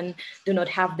pace and do not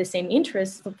have the same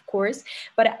interests, of course.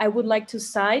 But I would like to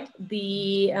cite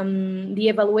the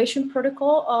evaluation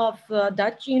protocol of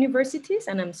Dutch universities,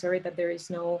 and I'm sorry that there is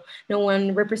no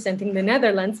one representing the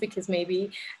Netherlands, because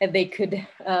maybe they could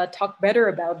talk better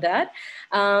about that.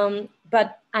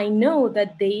 But I know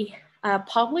that they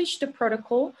published a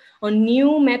protocol on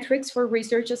new metrics for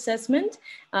research assessment.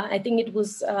 I think it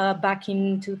was back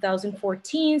in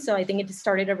 2014, so I think it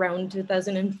started around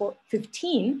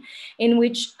 2015, in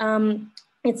which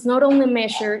it's not only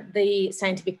measure the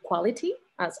scientific quality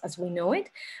as we know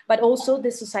it, but also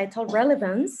the societal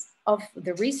relevance of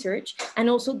the research and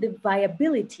also the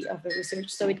viability of the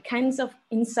research. So it kinds of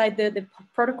inside the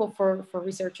protocol for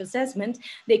research assessment,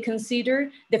 they consider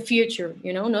the future,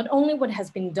 not only what has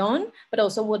been done, but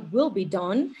also what will be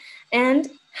done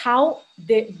and how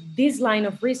this line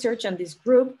of research and this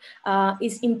group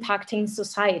is impacting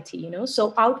society,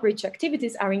 So outreach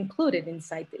activities are included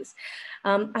inside this.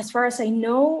 As far as I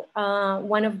know,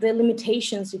 one of the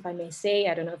limitations, if I may say,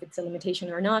 I don't know if it's a limitation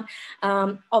or not,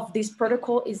 of this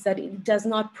protocol is that it does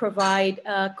not provide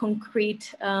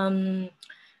concrete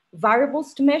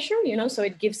variables to measure, so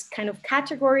it gives kind of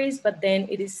categories, but then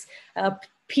it is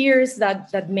peers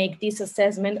that make this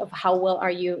assessment of how well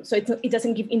are you. So it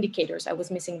doesn't give indicators. I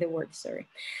was missing the word, sorry.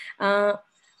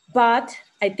 But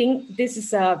I think this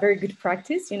is a very good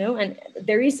practice, and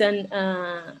there is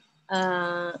a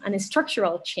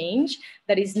structural change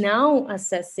that is now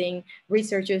assessing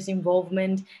researchers'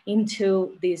 involvement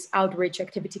into these outreach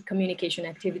activity, communication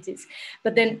activities.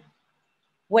 But then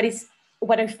what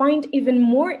I find even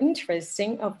more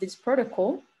interesting of this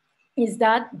protocol is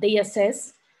that they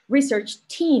assess research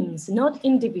teams, not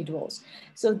individuals.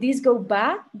 So this goes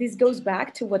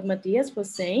back to what Mattias was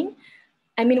saying.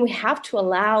 I mean, we have to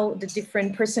allow the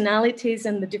different personalities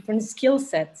and the different skill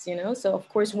sets, So of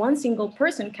course, one single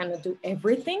person cannot do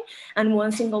everything, and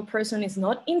one single person is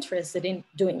not interested in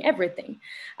doing everything.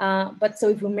 But so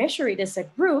if we measure it as a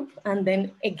group, and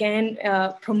then again,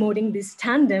 promoting these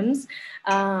tandems,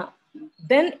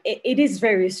 then it is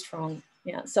very strong.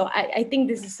 Yeah, so I think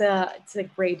this is it's a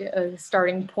great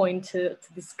starting point to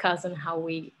discuss on how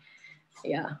we're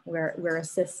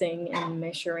assessing and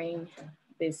measuring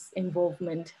this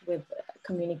involvement with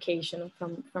communication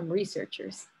from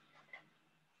researchers.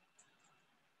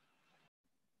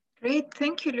 Great,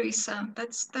 thank you, Luisa.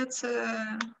 That's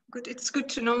good. It's good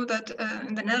to know that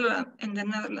in the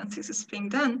Netherlands this is being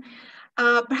done.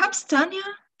 Perhaps Tanja,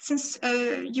 since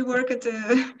you work at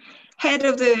the head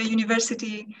of the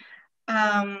university,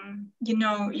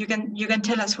 you can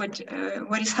tell us what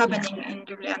is happening in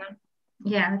Ljubljana.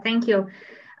 Yeah, thank you.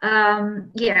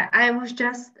 I was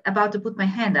just about to put my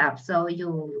hand up, so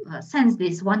you sense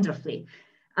this wonderfully.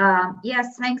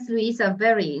 Yes, thanks, Luisa.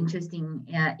 Very interesting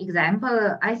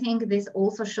example. I think this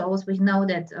also shows, we know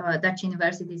that Dutch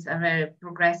universities are very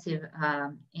progressive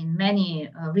in many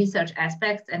research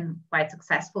aspects and quite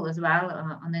successful as well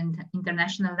on an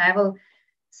international level.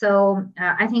 So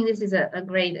I think this is a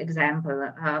great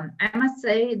example. I must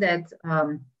say that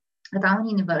at our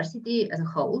university as a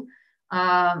whole,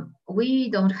 we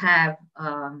don't have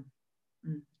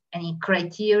any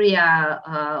criteria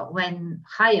when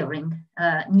hiring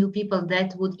new people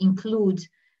that would include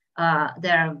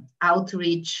their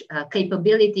outreach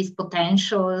capabilities,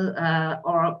 potential,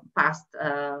 or past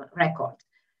record.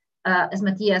 As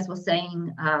Mattias was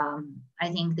saying, I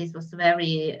think this was a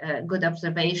very good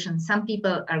observation. Some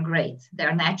people are great,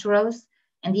 they're naturals,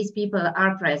 and these people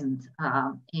are present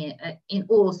in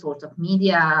all sorts of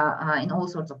media, in all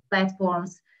sorts of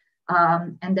platforms,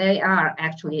 and they are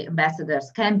actually ambassadors,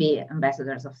 can be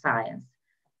ambassadors of science.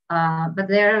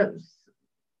 But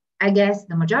I guess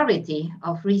the majority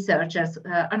of researchers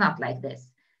are not like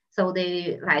this. So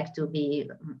they like to be,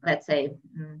 let's say,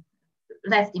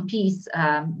 left in peace,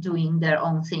 doing their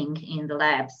own thing in the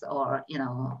labs or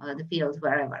the fields,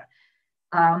 wherever.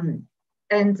 And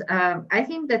I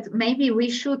think that maybe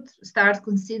we should start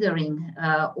considering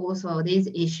also these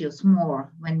issues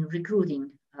more when recruiting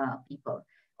people,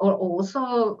 or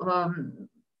also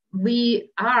we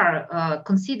are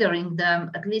considering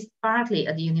them at least partly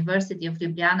at the University of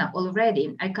Ljubljana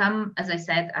already. I come, as I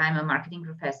said, I'm a marketing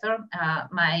professor.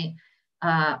 My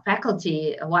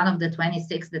faculty, one of the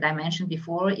 26 that I mentioned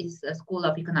before, is a School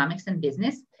of Economics and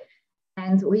Business.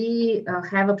 And we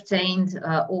have obtained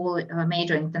all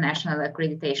major international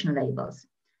accreditation labels.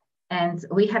 And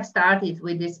we have started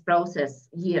with this process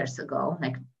years ago,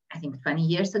 like I think 20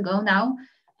 years ago now.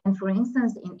 And for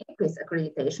instance, in EQUIS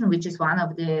accreditation, which is one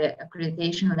of the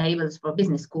accreditation labels for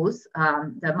business schools,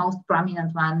 the most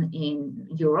prominent one in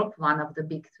Europe, one of the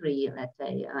big three, let's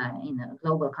say, in a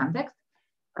global context,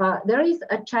 there is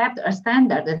a chapter, a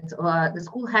standard that the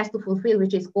school has to fulfill,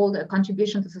 which is called a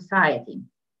contribution to society.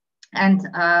 And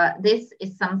this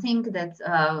is something that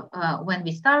when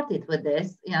we started with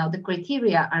this, the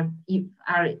criteria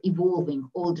are evolving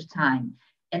all the time.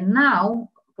 And now,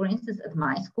 for instance, at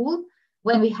my school,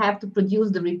 when we have to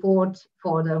produce the report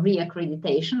for the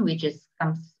re-accreditation, which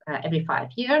comes every 5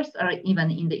 years, or even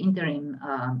in the interim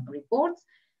reports,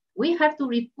 we have to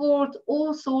report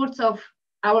all sorts of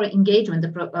our engagement.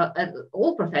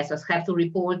 All professors have to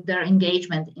report their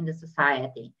engagement in the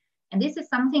society. And this is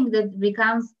something that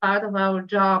becomes part of our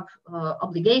job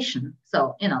obligation.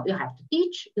 So, you have to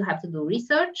teach, you have to do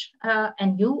research,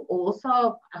 and you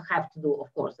also have to do,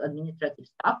 of course, administrative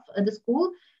stuff at the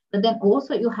school, but then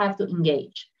also you have to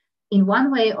engage in one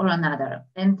way or another.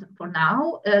 And for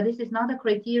now, this is not a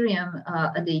criterion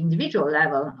at the individual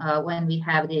level when we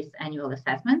have these annual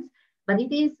assessments, but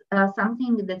it is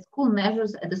something that school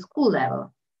measures at the school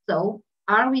level. So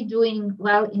are we doing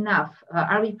well enough?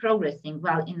 Are we progressing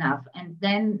well enough? And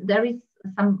then there is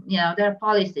some, there are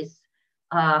policies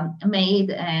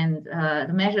made and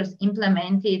the measures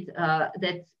implemented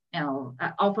that,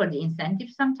 offer the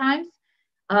incentives sometimes.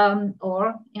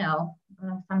 Or,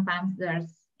 sometimes there's,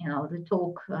 the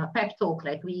talk, pep talk,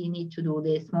 like we need to do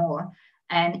this more.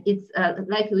 And it's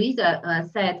like Luisa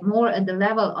said, more at the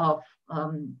level of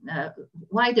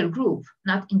wider group,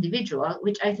 not individual,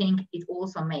 which I think it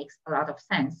also makes a lot of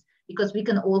sense because we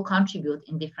can all contribute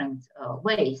in different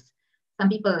ways. Some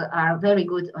people are very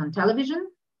good on television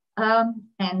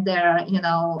and they're,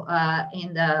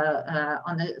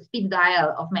 on the speed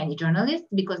dial of many journalists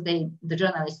because the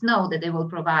journalists know that they will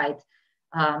provide,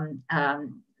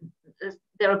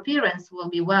 their appearance will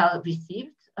be well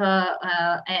received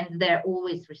and they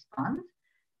always respond.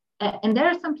 And there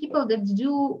are some people that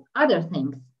do other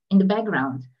things in the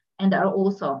background and are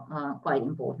also quite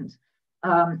important.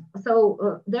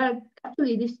 So there are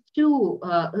actually these two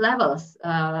levels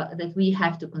that we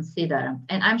have to consider.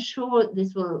 And I'm sure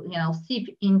this will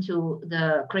seep into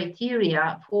the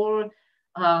criteria for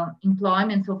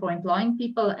employment, so for employing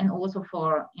people and also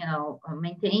for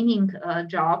maintaining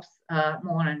jobs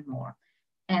more and more.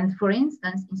 And for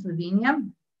instance, in Slovenia,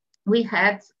 we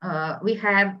have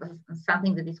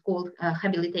something that is called a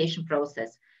habilitation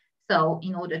process. So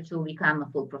in order to become a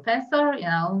full professor,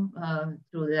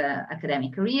 through the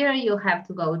academic career, you have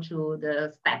to go through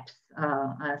the steps,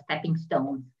 stepping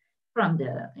stones from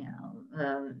the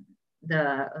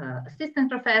assistant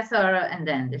professor and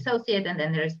then the associate, and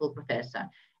then there is full professor.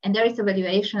 And there is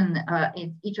evaluation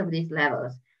in each of these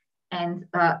levels. And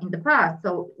in the past,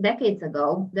 so decades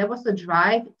ago, there was a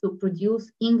drive to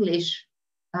produce English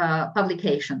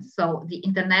publications, so the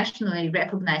internationally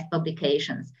recognized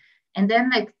publications. And then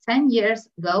like 10 years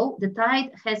ago, the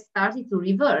tide has started to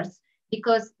reverse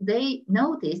because they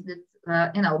noticed that,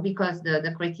 because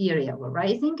the criteria were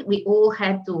rising, we all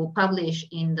had to publish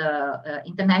in the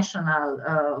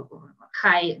international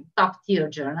high top tier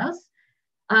journals.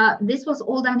 This was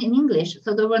all done in English.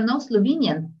 So there were no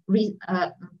Slovenian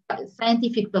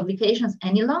scientific publications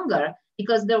any longer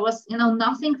because there was,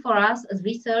 nothing for us as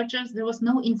researchers. There was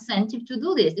no incentive to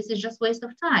do this. This is just waste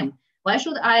of time. Why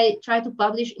should I try to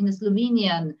publish in a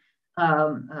Slovenian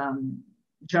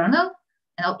journal,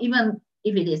 even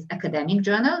if it is academic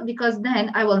journal, because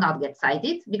then I will not get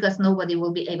cited because nobody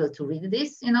will be able to read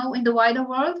this, in the wider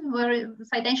world where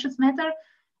citations matter.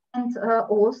 And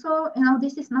also,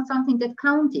 this is not something that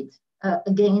counted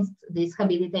against this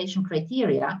habilitation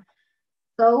criteria.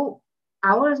 So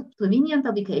our Slovenian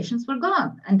publications were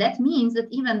gone. And that means that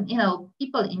even,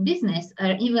 people in business,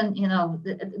 or even,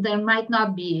 there might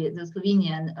not be the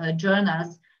Slovenian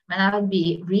journals, might not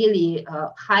be really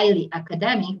highly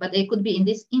academic, but they could be in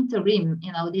this interim,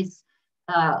 this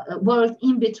world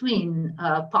in between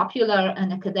popular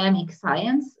and academic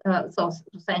science, so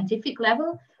scientific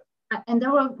level. And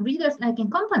there were readers like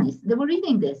in companies, they were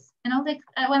reading this,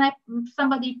 when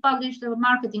somebody published a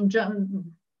marketing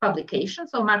publication,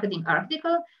 so marketing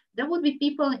article, there would be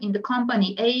people in the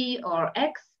company A or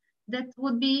X that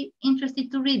would be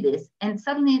interested to read this. And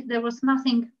suddenly there was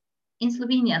nothing in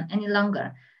Slovenian any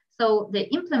longer. So they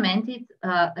implemented,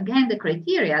 again, the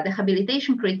criteria, the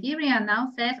habilitation criteria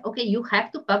now says, okay, you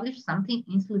have to publish something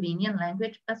in Slovenian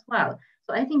language as well.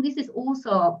 So I think this is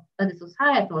also at the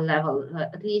societal level,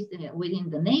 at least within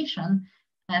the nation,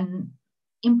 an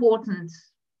important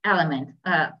element.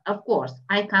 Of course,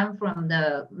 I come from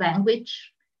the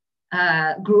language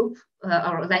group,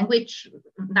 or language,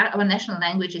 our national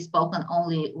language is spoken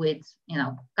only with,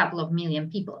 a couple of million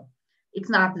people. It's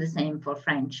not the same for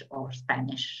French or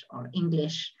Spanish or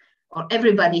English, or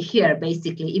everybody here,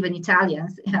 basically, even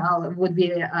Italians, would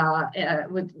be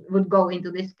would go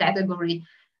into this category.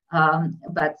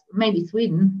 But maybe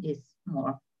Sweden is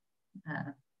more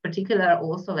particular,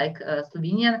 also like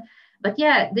Slovenian. But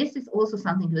yeah, this is also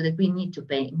something that we need to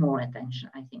pay more attention,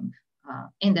 I think,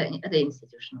 at the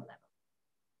institutional level.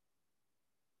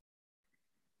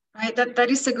 Right, that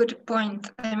is a good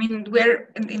point. I mean, we're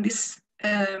in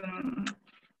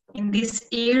this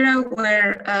era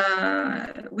where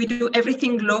we do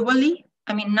everything globally.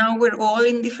 I mean, now we're all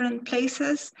in different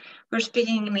places. We're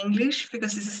speaking in English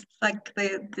because this is like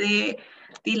the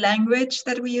language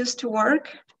that we use to work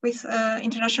with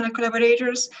international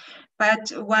collaborators.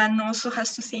 But one also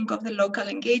has to think of the local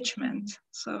engagement.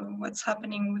 So what's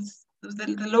happening with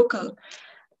the local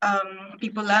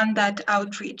people and that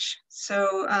outreach.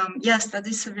 So yes, that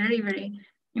is a very, very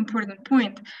important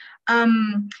point.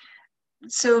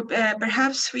 So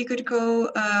perhaps we could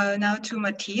go now to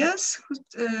Mattias.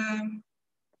 Do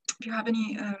you have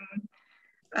any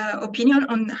opinion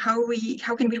on how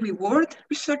can we reward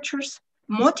researchers,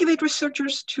 motivate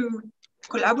researchers to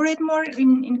collaborate more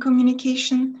in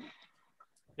communication?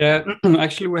 Yeah,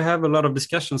 actually, we have a lot of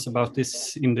discussions about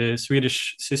this in the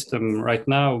Swedish system right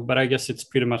now, but I guess it's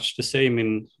pretty much the same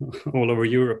in all over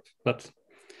Europe. But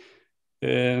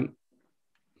I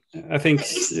think...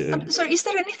 sorry, is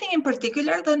there anything in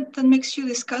particular that makes you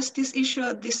discuss this issue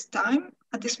at this time,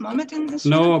 at this moment in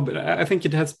Sweden? No, but I think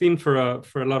it has been for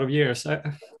a lot of years.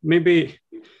 Maybe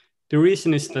the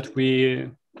reason is that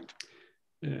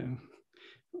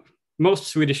most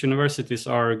Swedish universities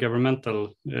are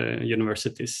governmental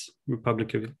universities,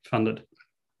 publicly funded.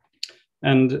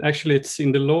 And actually it's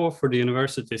in the law for the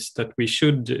universities that we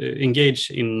should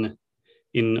engage in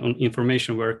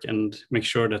information work and make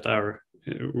sure that our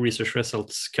research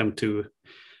results come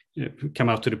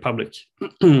out to the public.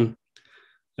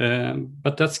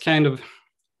 But that's kind of,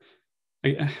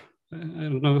 I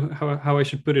don't know how I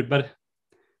should put it, but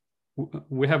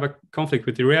we have a conflict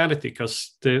with the reality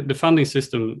because the funding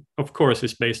system, of course,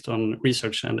 is based on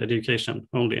research and education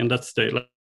only, and that's the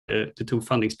two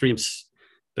funding streams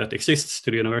that exists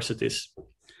to the universities.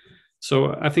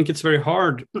 So I think it's very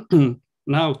hard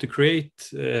now to create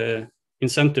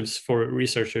incentives for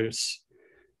researchers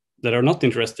that are not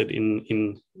interested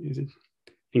in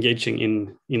engaging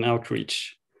in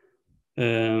outreach,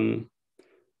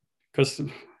 because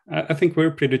I think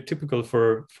we're pretty typical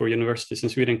for universities in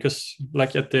Sweden, because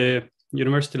like at the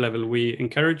university level, we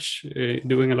encourage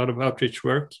doing a lot of outreach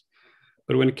work.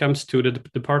 But when it comes to the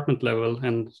department level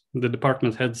and the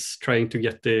department heads trying to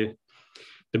get the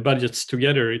budgets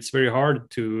together, it's very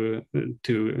hard to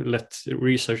let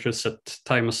researchers set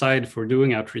time aside for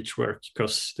doing outreach work,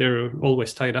 because they're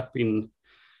always tied up in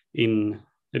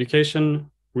education,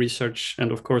 research,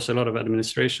 and of course a lot of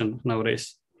administration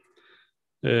nowadays.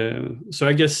 So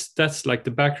I guess that's like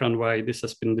the background why this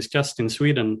has been discussed in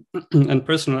Sweden. And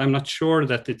personally, I'm not sure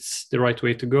that it's the right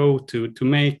way to go to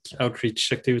make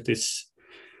outreach activities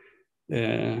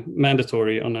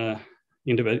mandatory on a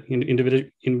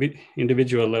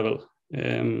individual level.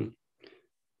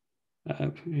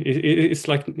 It's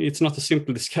not a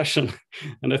simple discussion,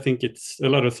 and I think it's a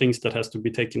lot of things that has to be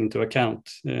taken into account,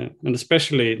 and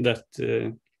especially that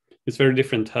it's very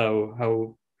different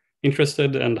how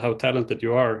interested and how talented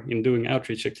you are in doing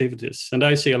outreach activities. And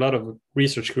I see a lot of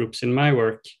research groups in my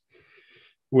work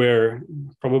where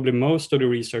probably most of the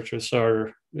researchers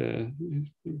are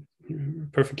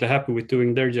perfectly happy with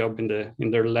doing their job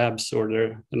in their labs or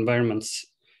their environments,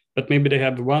 but maybe they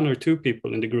have one or two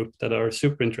people in the group that are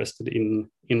super interested in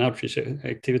outreach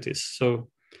activities. So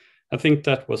I think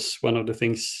that was one of the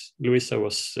things Luisa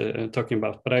was talking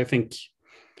about. But I think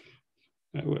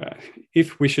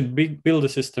if we should build a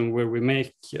system where we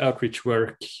make outreach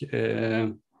work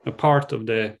a part of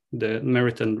the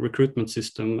merit and recruitment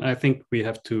system, I think we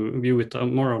have to view it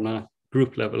more on a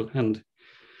group level and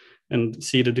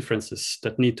see the differences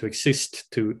that need to exist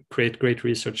to create great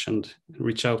research and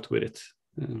reach out with it.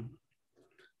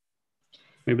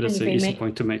 Maybe that's an easy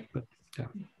point to make, but yeah.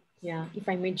 Yeah, if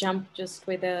I may jump just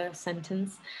with a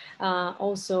sentence.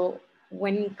 Also,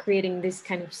 when creating this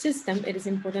kind of system, it is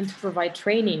important to provide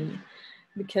training,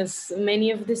 because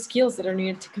many of the skills that are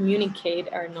needed to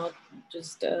communicate are not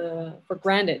just for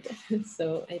granted.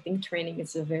 So I think training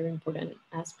is a very important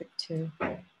aspect too.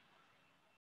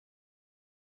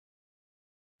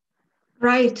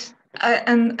 Right.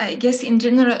 And I guess in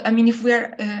general, I mean, if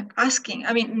we're asking,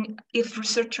 I mean, if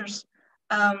researchers,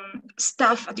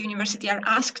 staff at the university are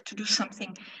asked to do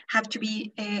something, have to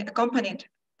be accompanied,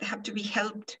 they have to be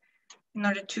helped in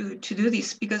order to do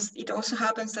this, because it also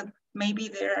happens that maybe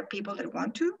there are people that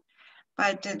want to,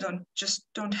 but they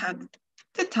don't have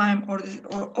the time or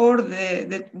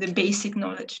the basic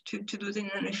knowledge to do it in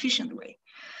an efficient way.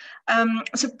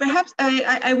 So perhaps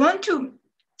I want to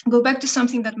go back to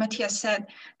something that Mattias said,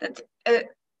 that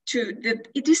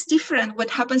it is different what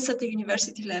happens at the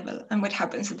university level and what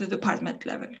happens at the department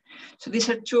level. So these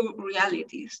are two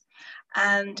realities,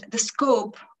 and the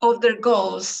scope of their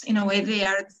goals, in a way, they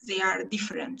are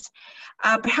different.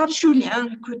 Perhaps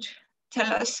Julien could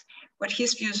tell us what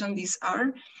his views on these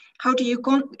are. How do you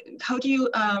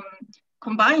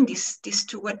combine these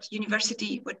two? What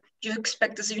you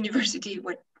expect as a university,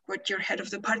 what your head of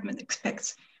department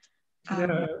expects?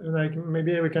 Yeah, like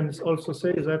maybe we can also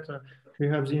say that we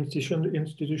have the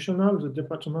institutional, the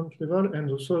department level,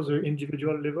 and also the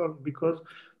individual level, because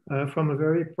from a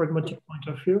very pragmatic point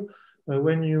of view,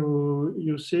 when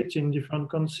you sit in different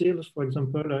councils, for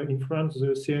example, in France,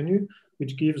 the CNU,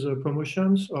 which gives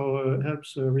promotions or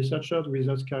helps researchers with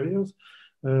those careers,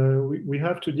 we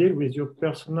have to deal with your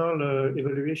personal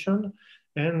evaluation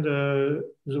and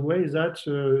the way that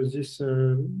this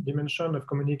dimension of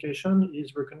communication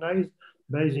is recognized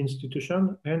by the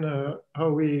institution, and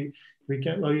how it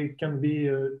can be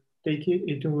taken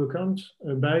into account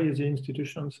by the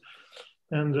institutions.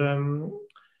 And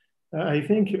I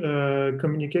think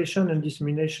communication and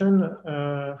dissemination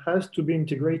has to be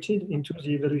integrated into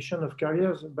the evaluation of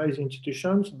careers by the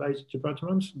institutions, by the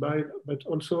departments, but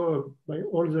also by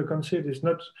all the councils. It's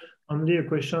not only a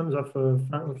question of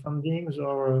fundings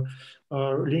or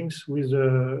links with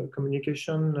the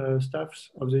communication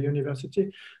staffs of the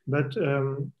university, but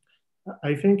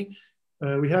I think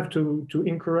we have to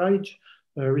encourage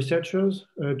researchers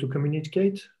to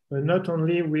communicate, not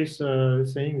only with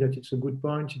saying that it's a good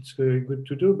point, it's good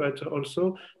to do, but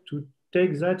also to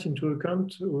take that into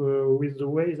account with the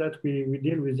way that we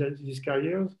deal with these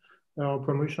careers or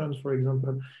promotions, for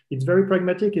example. It's very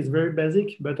pragmatic, it's very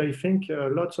basic, but I think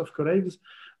lots of colleagues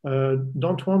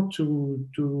don't want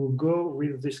to go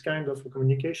with this kind of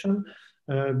communication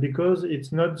because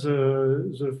it's not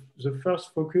the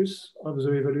first focus of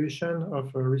the evaluation of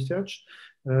research.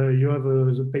 You have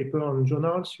the paper on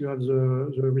journals, you have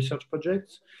the research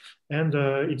projects, and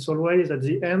it's always at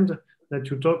the end that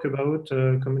you talk about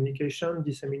communication,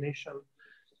 dissemination.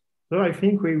 So I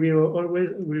think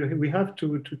we have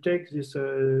to take this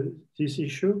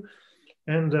issue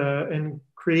and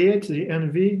create the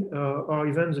envy or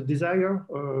even the desire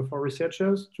for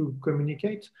researchers to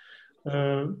communicate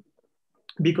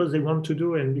because they want to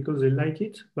do and because they like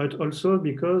it, but also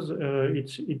because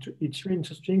it's really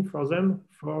interesting for them,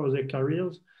 for their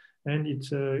careers, and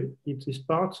it is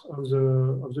part of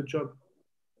the job.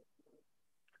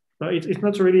 But it's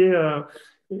not really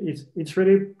it's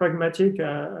really pragmatic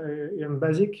and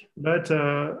basic, but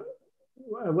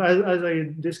as I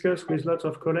discussed with lots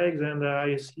of colleagues, and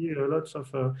I see lots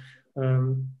of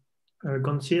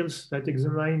councils that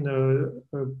examine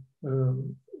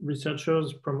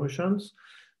researchers' promotions,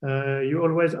 you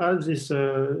always have these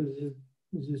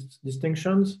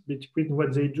distinctions between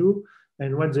what they do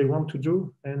and what they want to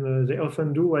do, and they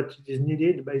often do what is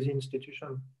needed by the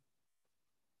institution.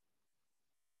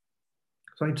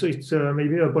 So it's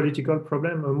maybe a political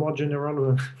problem, a more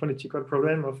general political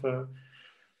problem of.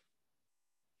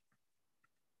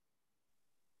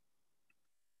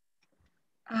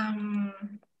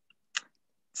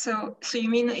 So you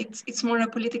mean it's more a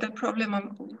political problem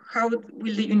on how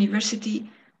will the university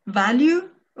value,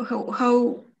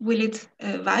 how will it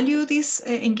value this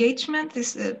engagement,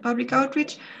 this public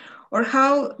outreach, or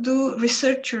how do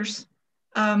researchers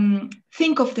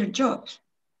think of their jobs?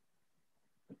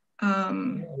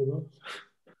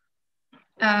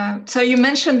 So you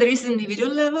mentioned there is an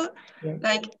individual level. Yeah.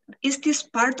 Like, is this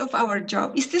part of our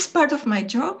job? Is this part of my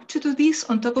job to do this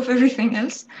on top of everything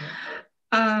else?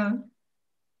 Yeah.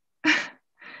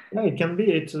 Yeah, it can be.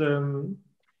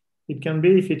 It can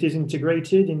be if it is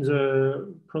integrated in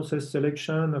the process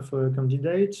selection of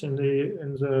candidates and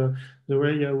the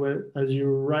way as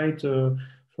you write,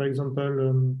 for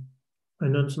example,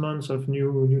 announcements of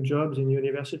new jobs in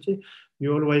university.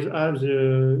 you always have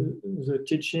the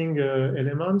teaching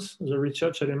elements, the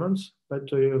research elements. But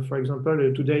for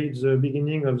example, today it's the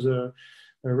beginning of the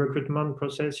recruitment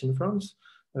process in France.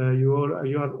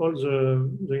 You have all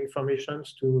the information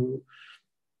to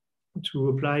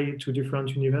apply to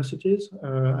different universities.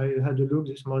 I had a look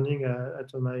this morning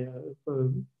at my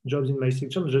jobs in my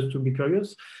section just to be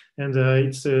curious, and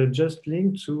it's just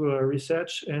linked to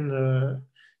research and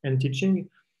teaching.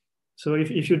 So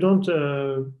if you don't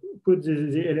put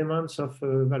the elements of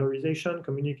valorization,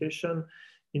 communication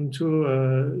into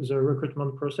the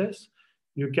recruitment process,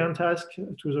 you can't ask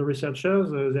to the researchers,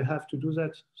 they have to do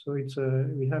that. So it's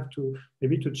we have to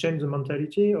maybe to change the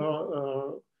mentality,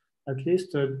 or at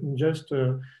least just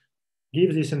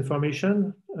give this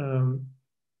information,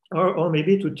 or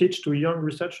maybe to teach to young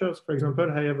researchers. For example,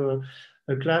 I have a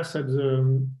class at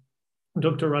the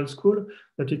doctoral school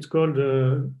that it's called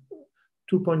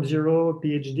 2.0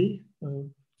 PhD,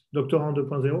 Doctorant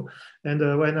 2.0. And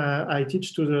when I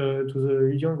teach to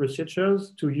the young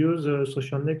researchers to use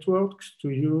social networks, to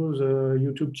use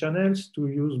YouTube channels, to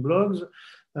use blogs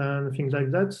and things like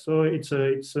that. So it's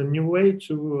a new way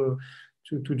to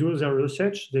do their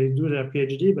research. They do their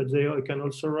PhD, but they can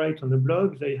also write on a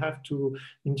blog. They have to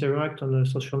interact on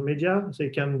social media. They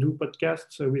can do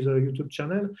podcasts with a YouTube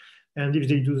channel. And if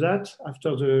they do that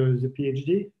after the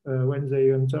PhD, when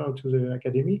they enter to the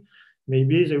academy,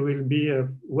 maybe they will be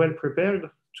well prepared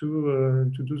to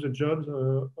do the jobs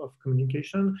of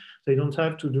communication. They don't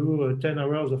have to do 10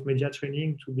 hours of media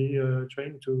training to be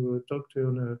trained to talk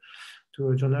to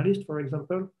a journalist, for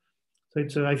example.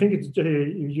 So I think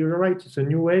you're right. It's a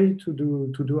new way to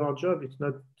do our job. It's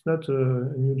not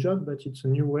a new job, but it's a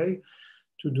new way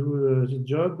to do the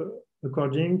job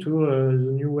according to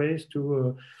the new ways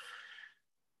to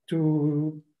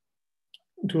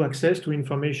access to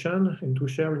information and to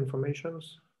share information.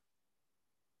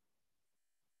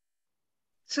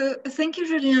 So thank you,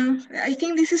 Julien. I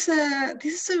think this is a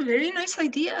very nice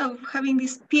idea of having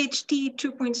this PhD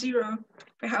 2.0.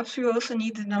 Perhaps we also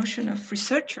need the notion of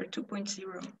researcher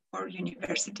 2.0 or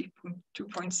university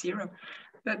 2.0.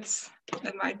 That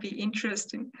might be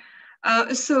interesting.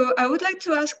 So I would like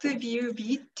to ask the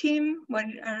VUB team,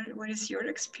 what is your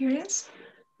experience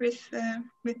with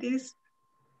this?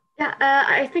 Yeah,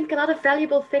 I think a lot of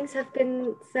valuable things have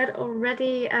been said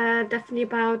already, definitely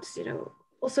about,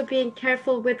 also being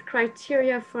careful with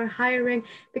criteria for hiring,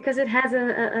 because it has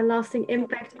a lasting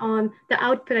impact on the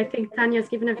output. I think Tanja has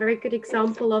given a very good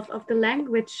example of the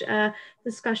language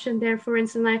discussion there, for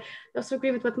instance. I also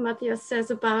agree with what Mattias says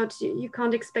about you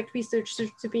can't expect researchers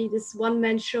to be this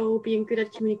one-man show, being good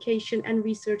at communication and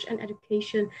research and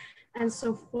education and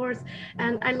so forth.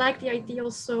 And I like the idea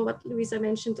also what Luisa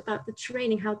mentioned about the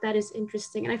training, how that is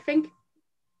interesting. And I think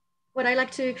what I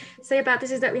like to say about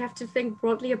this is that we have to think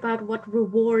broadly about what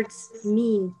rewards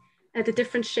mean, the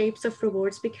different shapes of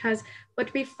rewards, because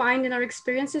what we find in our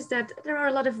experience is that there are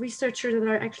a lot of researchers that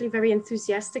are actually very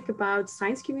enthusiastic about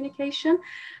science communication,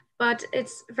 but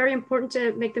it's very important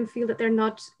to make them feel that they're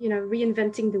not,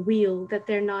 reinventing the wheel, that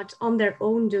they're not on their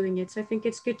own doing it. So I think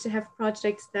it's good to have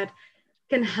projects that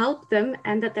can help them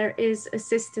and that there is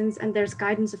assistance and there's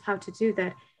guidance of how to do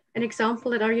that. An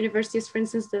example at our university is, for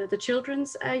instance, the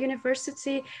Children's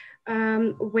University,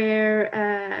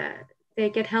 where they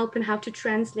get help in how to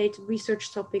translate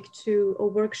research topic to a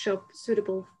workshop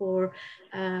suitable for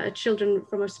children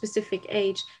from a specific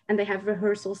age, and they have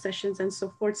rehearsal sessions and so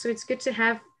forth. So it's good to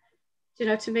have,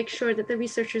 to make sure that the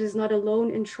researcher is not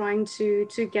alone in trying to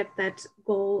get that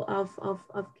goal of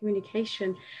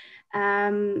communication.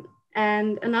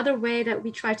 And another way that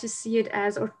we try to see it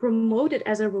as, or promote it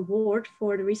as a reward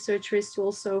for the researcher, is to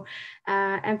also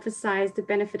emphasize the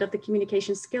benefit of the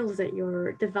communication skills that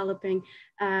you're developing,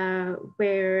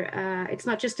 where it's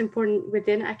not just important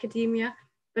within academia,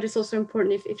 but it's also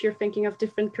important if you're thinking of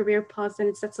different career paths,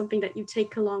 and that's something that you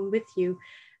take along with you.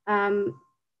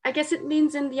 I guess it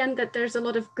means in the end that there's a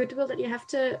lot of goodwill that you have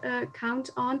to count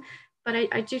on, but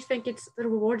I do think the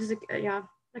reward is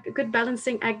like a good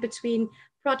balancing act between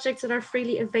projects that are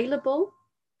freely available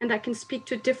and that can speak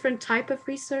to a different type of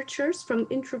researchers, from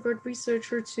introvert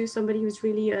researcher to somebody who's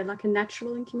really like a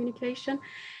natural in communication,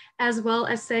 as well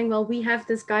as saying, well, we have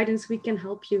this guidance, we can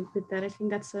help you with that. I think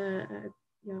that's a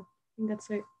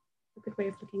good way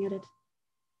of looking at it.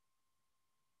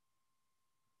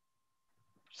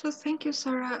 So thank you,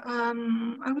 Sarah.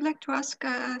 I would like to ask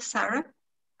Sarah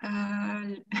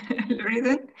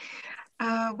Leuridan.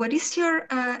 What is your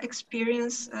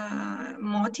experience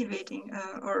motivating,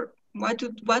 or what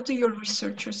do your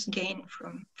researchers gain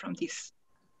from this,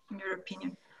 in your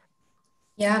opinion?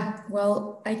 Yeah,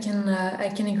 well, I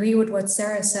can agree with what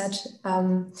Sarah said.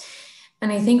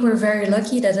 And I think we're very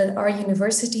lucky that at our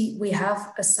university, we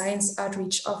have a science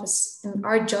outreach office. And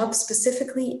our job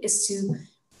specifically is to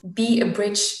be a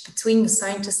bridge between the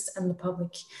scientists and the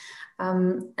public.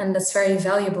 And that's very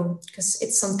valuable because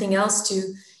it's something else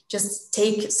to just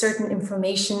take certain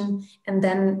information and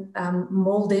then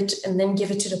mold it and then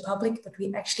give it to the public, but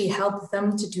we actually help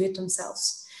them to do it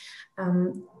themselves.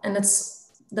 And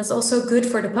that's also good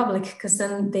for the public because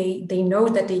then they know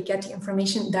that they get the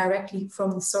information directly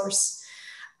from the source.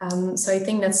 So I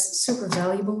think that's super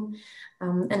valuable.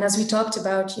 And as we talked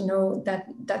about, you know,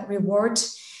 that reward,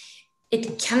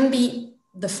 it can be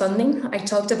the funding. I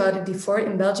talked about it before.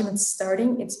 In Belgium, it's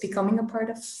starting. It's becoming a part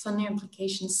of funding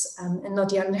applications, and on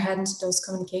the other hand, those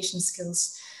communication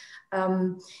skills.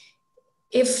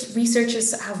 If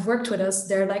researchers have worked with us,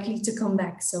 they're likely to come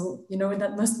back. So, you know,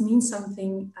 that must mean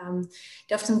something.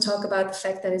 They often talk about the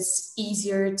fact that it's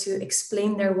easier to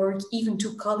explain their work even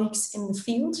to colleagues in the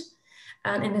field.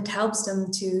 And it helps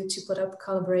them to put up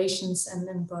collaborations and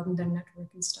then broaden their network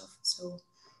and stuff. So,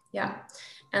 yeah.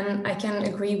 And I can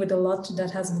agree with a lot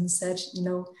that has been said. You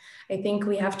know, I think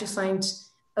we have to find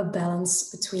a balance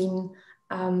between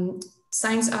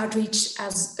science outreach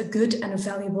as a good and a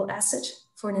valuable asset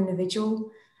for an individual,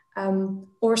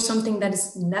 or something that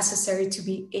is necessary to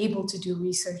be able to do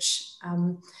research.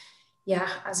 Yeah,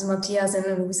 as Mattias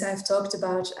and Luisa have talked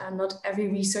about, not every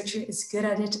researcher is good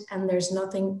at it, and there's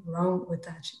nothing wrong with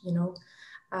that, you know.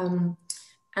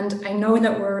 And I know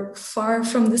that we're far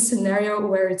from the scenario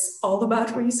where it's all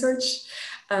about research,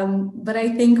 but I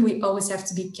think we always have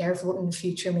to be careful in the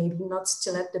future, maybe not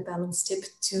to let the balance tip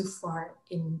too far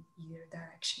in either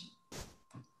direction.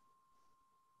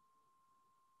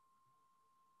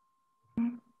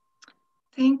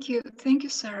 Thank you,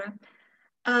 Sarah.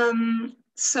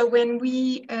 So when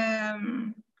we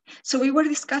were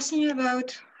discussing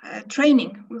about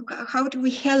training, how do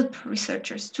we help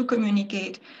researchers to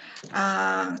communicate,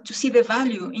 to see the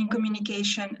value in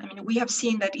communication? I mean, we have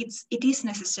seen that it is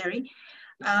necessary.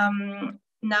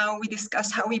 Now we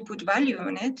discuss how we put value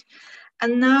on it.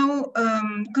 And now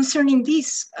concerning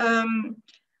this,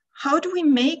 how do we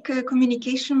make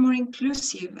communication more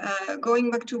inclusive?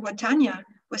 Going back to what Tanja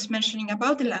was mentioning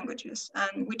about the languages,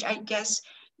 and which I guess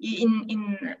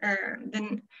in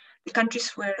the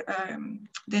countries where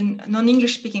the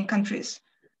non-English speaking countries,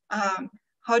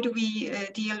 how do we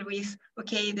deal with,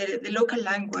 okay, the local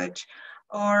language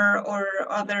or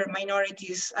other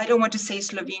minorities? I don't want to say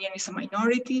Slovenian is a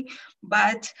minority,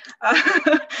 but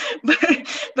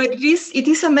it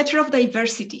is a matter of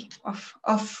diversity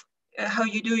of how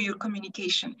you do your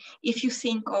communication. If you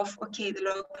think of, okay, the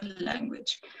local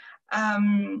language.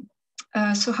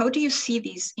 So how do you see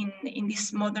this in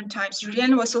these modern times?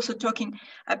 Julien was also talking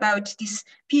about this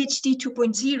PhD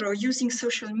 2.0 using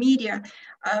social media.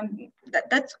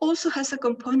 That also has a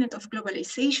component of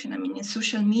globalization. I mean, in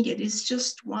social media, it's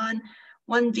just one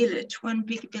village, one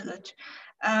big village.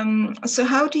 So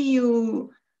how do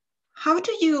you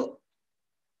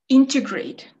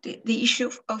integrate the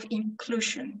issue of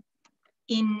inclusion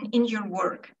in your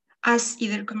work as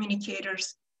either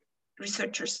communicators,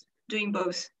 researchers, doing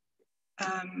both?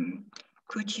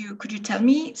 Could you tell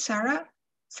me, Sarah?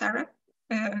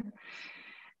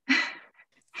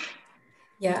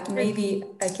 Yeah, maybe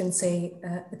I can say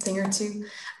a thing or two.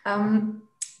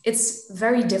 It's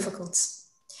very difficult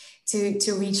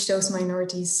to reach those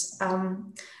minorities.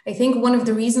 I think one of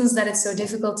the reasons that it's so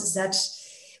difficult is that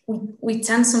we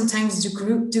tend sometimes to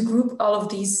group all of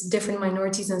these different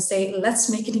minorities and say, let's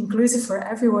make it inclusive for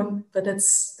everyone, but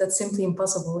that's simply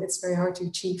impossible. It's very hard to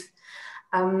achieve.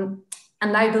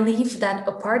 And I believe that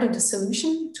a part of the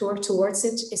solution to work towards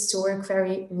it is to work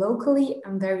very locally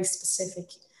and very specific.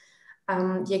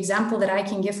 The example that I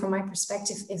can give from my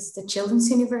perspective is the Children's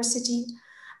University.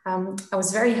 I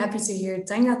was very happy to hear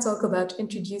Tanja talk about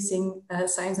introducing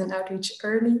science and outreach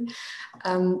early.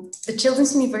 The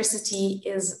Children's University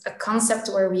is a concept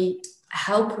where we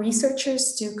help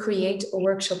researchers to create a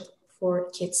workshop for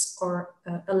kids or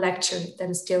a lecture that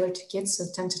is tailored to kids, so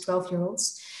 10 to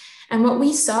 12-year-olds. And what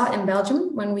we saw in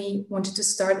Belgium when we wanted to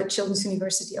start the Children's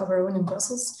University of our own in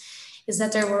Brussels is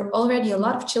that there were already a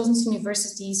lot of children's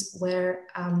universities where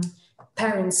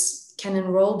parents can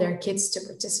enroll their kids to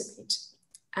participate.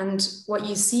 And what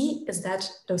you see is that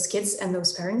those kids and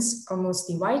those parents are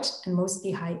mostly white and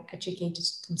mostly high educated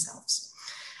themselves.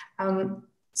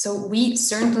 So we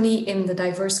certainly, in the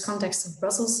diverse context of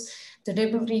Brussels,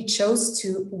 deliberately chose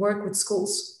to work with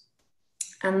schools.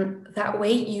 And that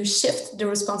way you shift the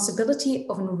responsibility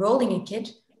of enrolling a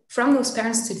kid from those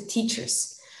parents to the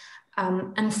teachers.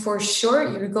 And for sure,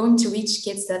 you're going to reach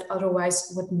kids that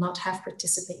otherwise would not have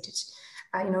participated.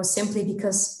 simply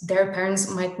because their parents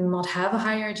might not have a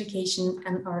higher education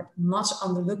and are not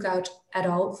on the lookout at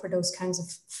all for those kinds of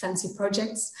fancy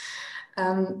projects.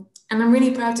 And I'm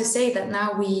really proud to say that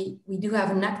now we do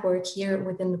have a network here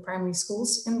within the primary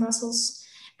schools in Brussels,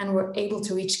 and we're able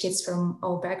to reach kids from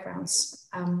all backgrounds.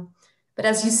 But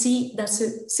as you see, that's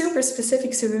a super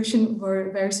specific solution for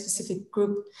a very specific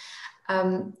group.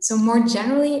 So more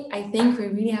generally, I think we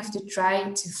really have to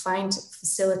try to find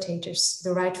facilitators,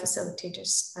 the right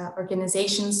facilitators,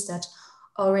 organizations that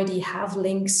already have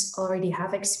links, already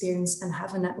have experience, and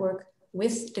have a network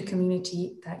with the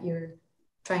community that you're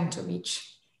trying to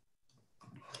reach.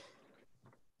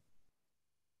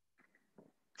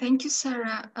 Thank you,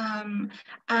 Sarah. And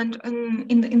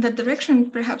in that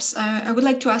direction, perhaps I would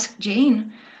like to ask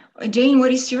Jane. Jane,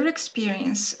 what is your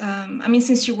experience? I mean,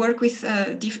 since you work with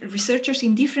researchers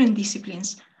in different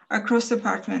disciplines across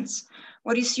departments,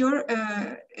 what is your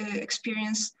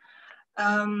experience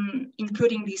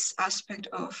including this aspect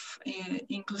of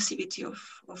inclusivity,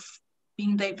 of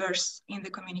being diverse in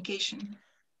the communication?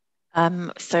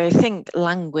 So I think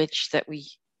language that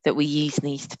we use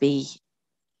needs to be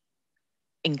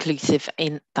inclusive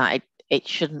in that it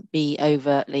shouldn't be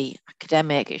overtly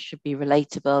academic, it should be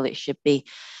relatable, it should be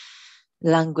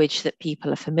language that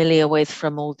people are familiar with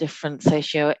from all different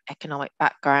socio-economic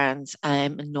backgrounds,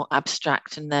 and not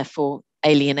abstract and therefore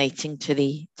alienating to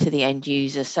the end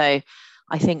user. So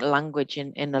I think language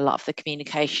in a lot of the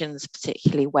communications,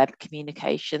 particularly web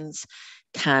communications,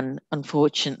 can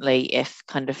unfortunately, if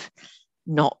kind of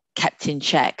not kept in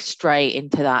check, stray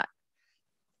into that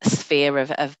sphere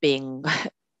of being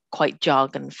quite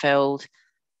jargon filled,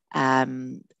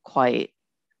 quite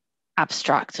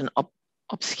abstract and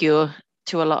obscure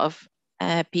to a lot of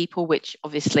people, which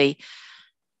obviously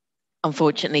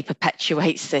unfortunately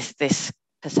perpetuates this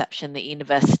perception that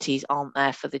universities aren't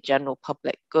there for the general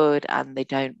public good and they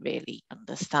don't really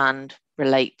understand,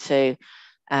 relate to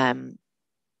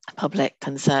public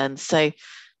concerns. So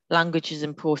language is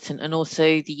important, and also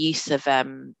the use of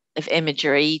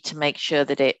imagery to make sure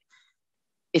that it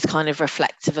is kind of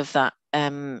reflective of that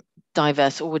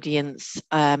diverse audience.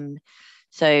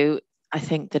 So I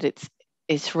think that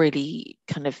it's really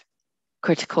kind of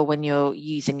critical when you're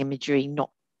using imagery not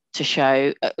to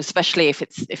show, especially if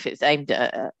it's aimed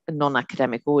at a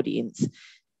non-academic audience,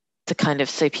 to kind of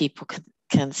so people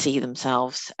can see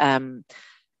themselves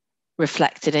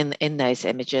reflected in those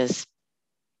images.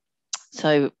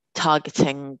 So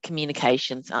targeting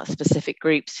communications at specific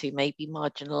groups who may be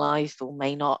marginalized or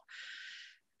may not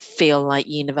feel like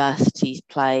universities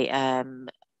play a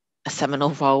seminal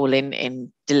role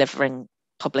in delivering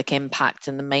public impact,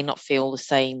 and they may not feel the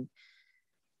same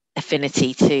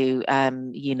affinity to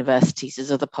universities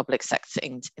as other public sector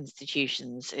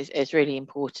institutions. Is really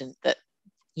important that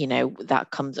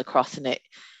that comes across and it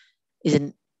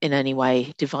isn't in any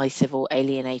way divisive or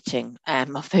alienating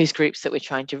of those groups that we're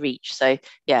trying to reach. So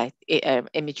yeah,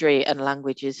 imagery and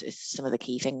language is some of the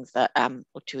key things that,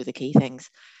 or two of the key things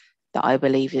that I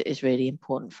believe is really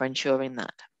important for ensuring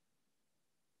that.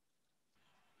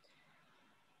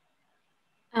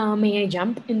 May I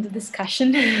jump in the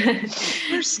discussion?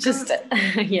 Just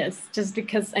yes, just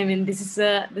because I mean this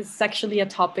is actually a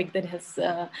topic that has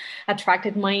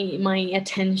attracted my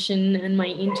attention and my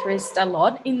interest a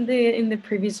lot in the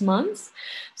previous months.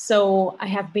 So I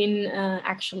have been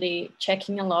actually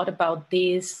checking a lot about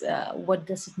this. What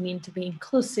does it mean to be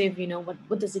inclusive?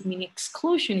 What does it mean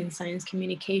exclusion in science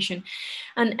communication?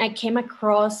 And I came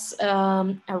across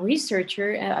a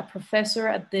researcher, a professor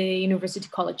at the University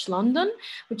College London,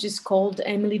 which is called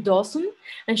Emily Dawson.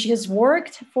 And she has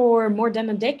worked for more than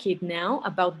a decade now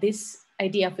about this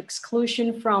idea of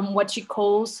exclusion from what she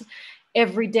calls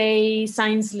everyday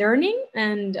science learning,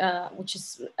 and which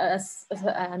is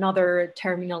another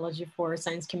terminology for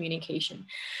science communication.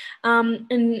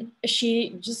 And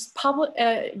she just published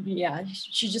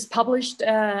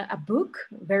a book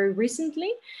very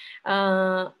recently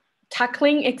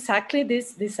tackling exactly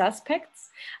these aspects.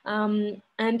 And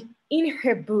in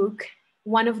her book,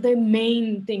 one of the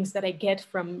main things that I get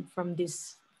from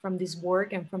this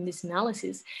work and from this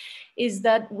analysis is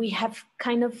that we have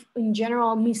kind of in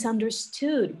general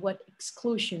misunderstood what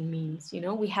exclusion means.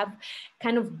 We have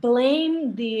kind of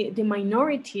blamed the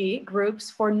minority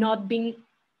groups for not being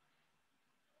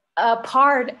a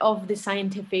part of the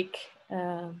scientific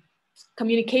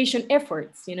communication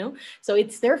efforts, so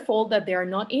it's their fault that they are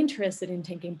not interested in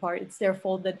taking part. It's their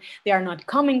fault that they are not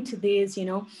coming to this,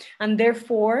 and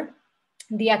therefore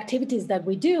the activities that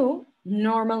we do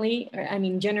normally,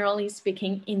 generally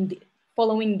speaking,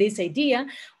 following this idea,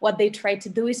 what they try to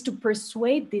do is to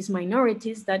persuade these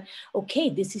minorities that, okay,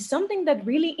 this is something that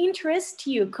really interests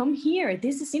you. Come here,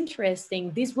 this is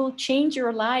interesting. This will change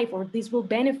your life, or this will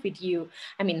benefit you.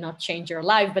 I mean, not change your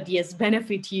life, but yes,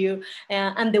 benefit you.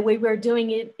 And the way we're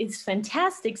doing it is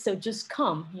fantastic. So just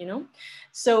come, you know?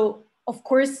 So of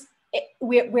course,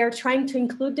 we're trying to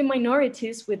include the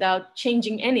minorities without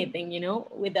changing anything, you know,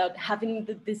 without having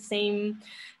the same.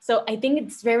 So I think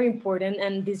it's very important,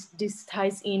 and this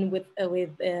ties in with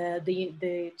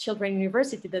the children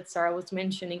university that Sarah was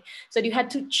mentioning. So you had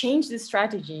to change the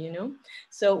strategy, you know.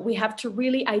 So we have to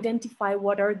really identify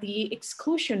what are the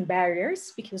exclusion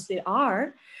barriers, because they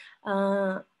are,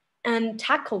 and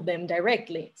tackle them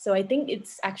directly. So I think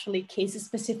it's actually case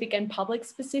specific and public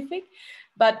specific,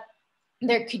 but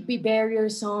there could be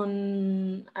barriers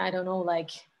on, I don't know,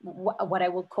 like what I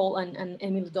will call, and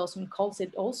Emil Dawson calls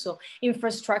it also,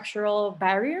 infrastructural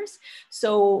barriers.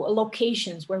 So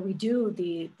locations where we do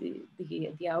the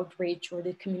outreach or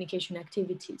the communication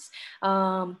activities.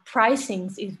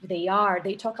 Pricings, if they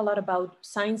talk a lot about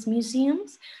science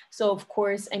museums. So of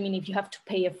course, I mean, if you have to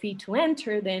pay a fee to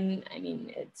enter, then, I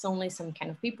mean, it's only some kind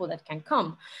of people that can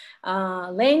come.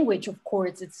 Language, of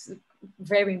course, it's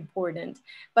very important,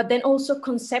 but then also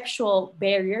conceptual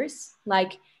barriers,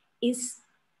 like, is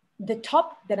the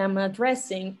topic that I'm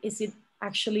addressing, is it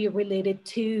actually related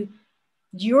to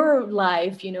your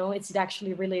life, you know, is it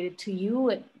actually related to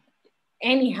you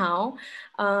anyhow?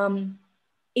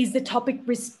 Is the topic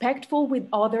respectful with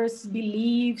others'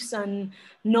 beliefs and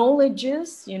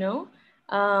knowledges, you know?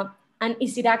 And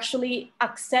is it actually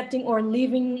accepting or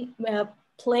leaving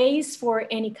place for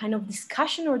any kind of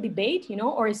discussion or debate, you know,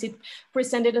 or is it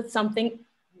presented as something,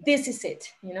 this is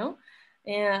it, you know?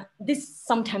 This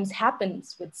sometimes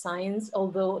happens with science,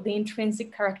 although the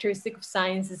intrinsic characteristic of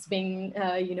science is being,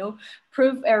 you know,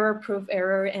 proof,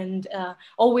 error, and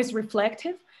always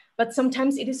reflective, but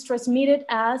sometimes it is transmitted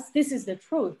as this is the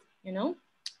truth, you know?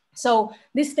 So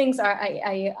these things are,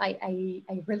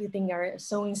 I really think are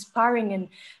so inspiring and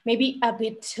maybe a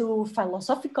bit too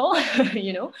philosophical,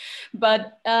 you know,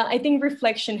 but I think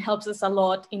reflection helps us a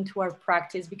lot into our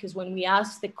practice, because when we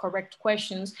ask the correct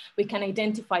questions, we can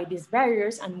identify these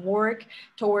barriers and work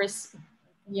towards,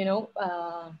 you know,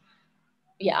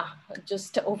 yeah,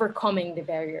 just overcoming the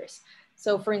barriers.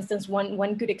 So for instance,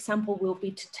 one good example will be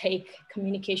to take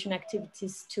communication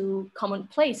activities to common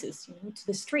places, you know, to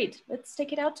the street. Let's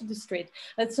take it out to the street.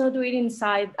 Let's not do it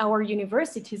inside our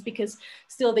universities, because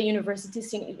still the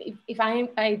universities, if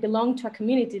I belong to a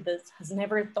community that has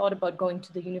never thought about going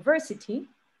to the university,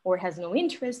 or has no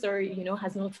interest, or, you know,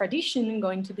 has no tradition in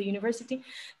going to the university,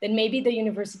 then maybe the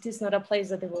university is not a place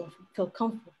that they will feel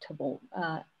comfortable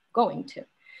going to.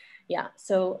 Yeah,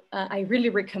 so I really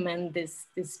recommend this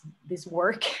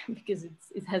work, because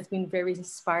it has been very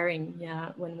inspiring.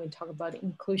 Yeah, when we talk about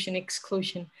inclusion,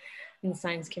 exclusion in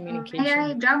science communication. May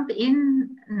I jump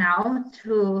in now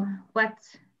to what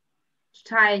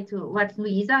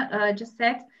Luisa just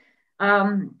said?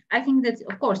 I think that,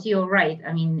 of course, you're right.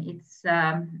 I mean, it's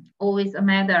always a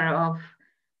matter of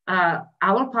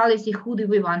our policy. Who do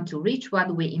we want to reach? What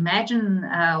do we imagine?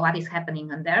 What is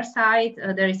happening on their side?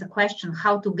 There is a question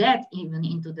how to get even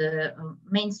into the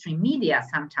mainstream media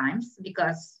sometimes,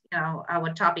 because, you know,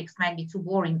 our topics might be too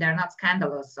boring. They're not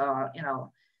scandalous, or, you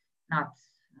know, not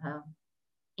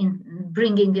in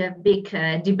bringing a big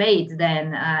debate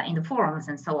then in the forums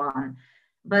and so on.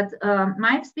 But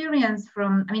my experience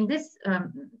from, I mean, this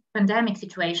pandemic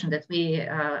situation that we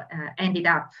ended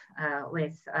up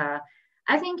with,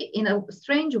 I think in a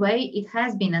strange way, it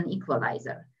has been an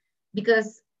equalizer,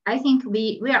 because I think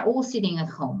we are all sitting at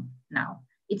home now.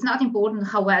 It's not important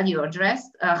how well you are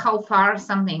dressed, how far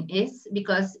something is,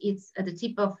 because it's at the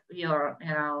tip of your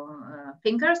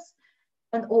fingers.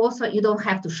 And also, you don't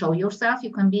have to show yourself.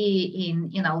 You can be in,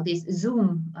 you know, this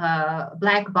Zoom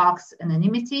black box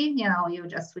anonymity. You know, you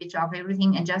just switch off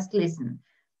everything and just listen.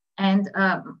 And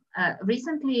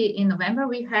recently in November,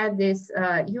 we had this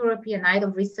European Night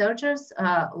of Researchers,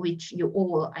 which you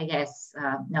all, I guess,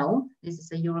 know. This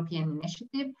is a European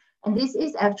initiative. And this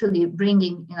is actually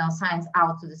bringing, you know, science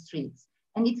out to the streets.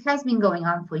 And it has been going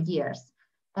on for years.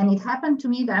 And it happened to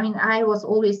me that, I mean, I was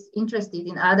always interested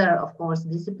in other, of course,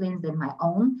 disciplines than my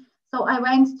own. So I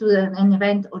went to an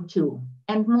event or two,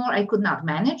 and more I could not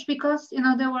manage, because, you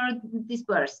know, they were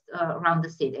dispersed around the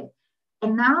city.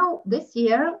 And now this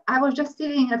year, I was just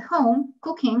sitting at home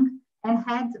cooking and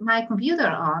had my computer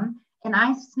on. And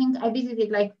I think I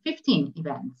visited like 15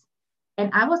 events. And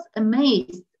I was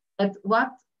amazed at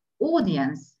what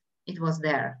audience it was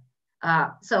there.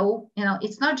 So, you know,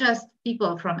 it's not just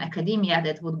people from academia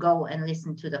that would go and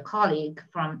listen to the colleague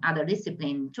from other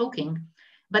discipline talking,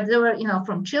 but there were, you know,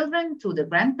 from children to the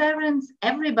grandparents,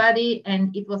 everybody,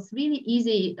 and it was really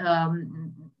easy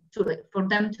for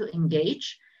them to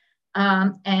engage.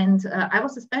 I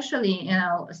was especially, you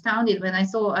know, astounded when I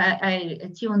saw, I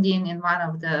tuned in one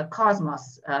of the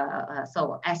Cosmos,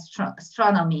 so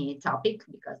astronomy topic,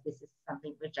 because this is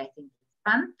something which I think is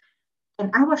fun. And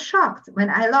I was shocked when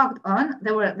I logged on.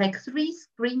 There were like 3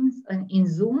 screens in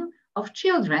Zoom of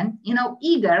children, you know,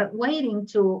 eager, waiting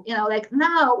to, you know, like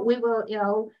now we will, you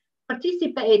know,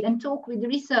 participate and talk with the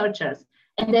researchers.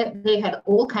 And they had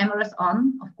all cameras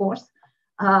on, of course,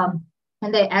 and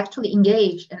they actually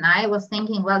engaged. And I was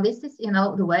thinking, well, this is, you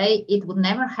know, the way it would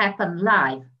never happen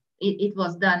live. It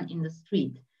was done in the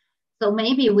street. So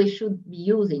maybe we should be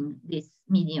using this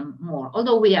medium more,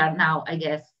 although we are now, I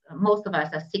guess, most of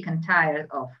us are sick and tired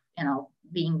of, you know,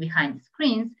 being behind the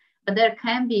screens, but there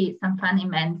can be some fun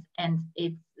events, and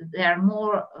there are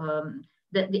more,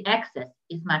 the access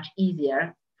is much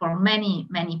easier for many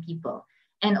people.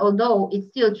 And although it's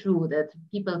still true that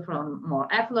people from more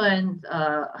affluent,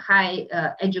 high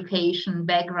education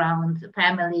background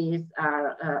families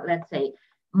are, let's say,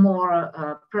 more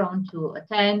prone to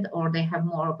attend, or they have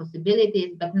more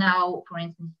possibilities. But now, for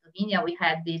instance, in Slovenia, we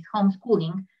had this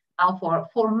homeschooling now for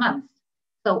 4 months.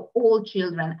 So all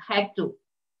children had to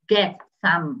get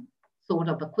some sort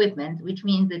of equipment, which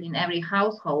means that in every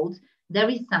household, there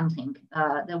is something,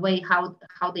 the way how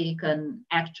they can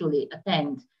actually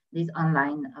attend these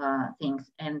online things.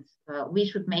 And we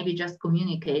should maybe just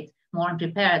communicate more and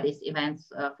prepare these events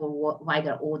for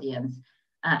wider audience.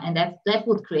 And that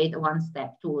would create one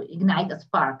step to ignite a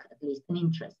spark, at least an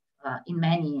interest in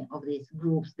many of these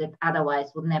groups that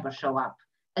otherwise would never show up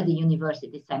at the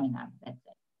university seminar, let's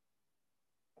say.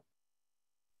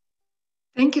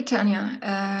 Thank you, Tanja.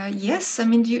 Yes, I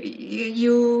mean,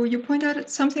 you point out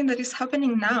something that is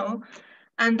happening now,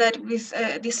 and that with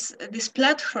these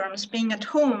platforms being at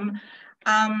home,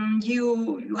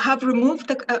 you have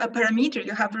removed a parameter.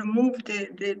 You have removed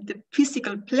the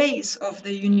physical place of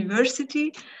the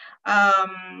university, I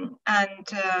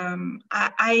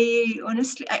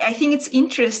honestly think it's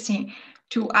interesting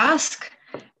to ask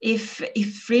if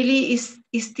really is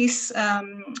this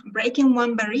breaking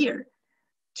one barrier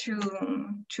to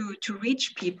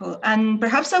reach people. And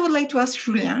perhaps I would like to ask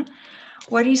Julien,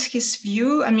 what is his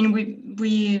view? I mean,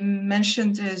 we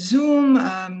mentioned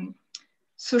Zoom,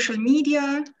 social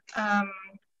media.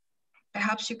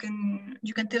 Perhaps you can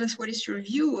tell us what is your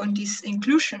view on this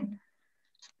inclusion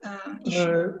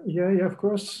issue. Yeah, of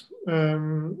course.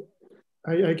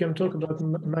 I can talk about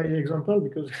my example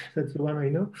because that's the one I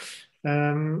know.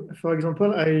 For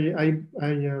example, I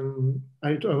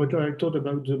thought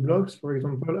about the blogs. For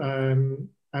example,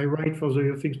 I write for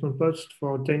the Fixed Post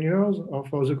for 10 years, or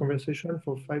for the Conversation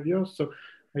for 5 years. So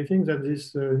I think that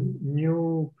these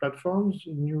new platforms,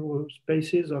 new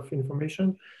spaces of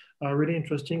information are really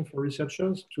interesting for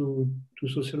researchers to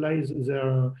socialize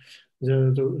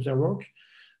their work.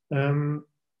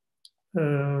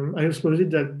 I also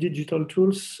believe that digital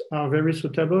tools are very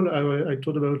suitable. I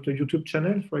thought about the YouTube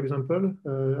channel, for example.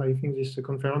 I think this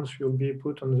conference will be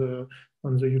put on the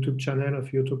YouTube channel of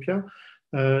EUTOPIA,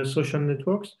 social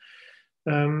networks.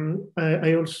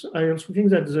 I also think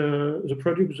that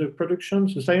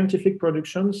the scientific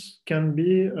productions can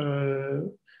be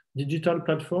digital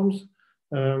platforms,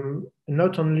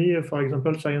 not only, for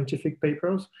example, scientific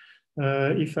papers.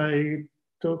 If I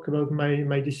talk about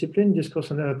my discipline,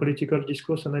 political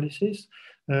discourse analysis,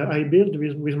 I build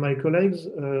with my colleagues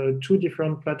 2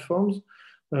 different platforms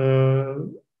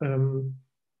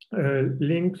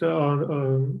linked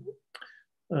on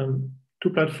 2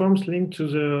 platforms linked to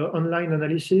the online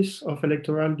analysis of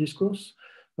electoral discourse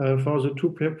for the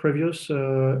 2 previous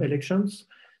elections.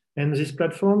 And these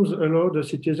platforms allow the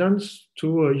citizens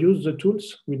to use the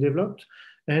tools we developed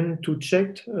and to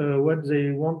check what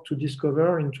they want to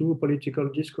discover into political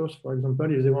discourse. For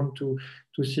example, if they want to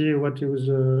see what is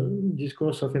the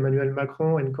discourse of Emmanuel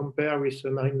Macron and compare with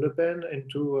Marine Le Pen, and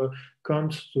to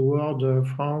count the word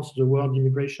France, the word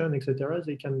immigration, etc.,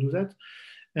 they can do that.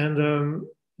 And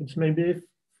it's maybe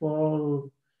for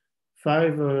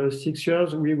 5 6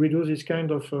 years we do this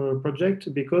kind of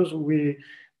project, because we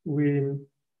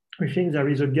think there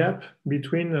is a gap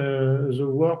between the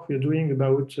work we're doing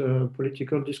about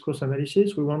political discourse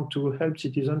analysis. We want to help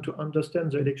citizens to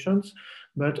understand the elections,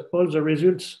 but all the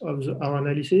results of our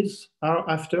analysis are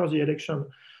after the election.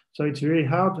 So it's very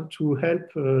hard to help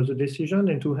the decision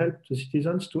and to help the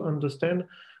citizens to understand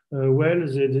well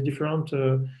the different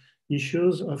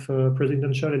issues of a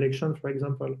presidential election, for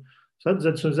example. So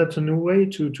that's a new way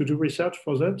to do research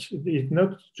for that. It's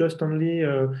not just only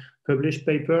publish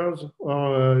papers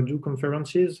or do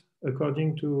conferences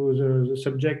according to the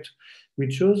subject we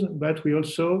choose, but we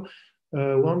also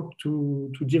want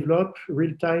to develop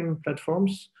real-time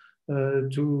platforms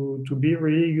to be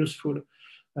really useful.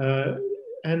 In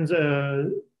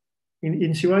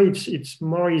CY, it's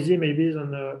more easy maybe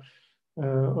than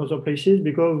other places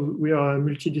because we are a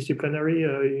multidisciplinary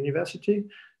university.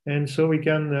 And so we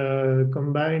can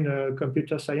combine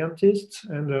computer scientists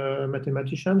and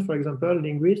mathematicians, for example,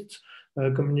 linguists,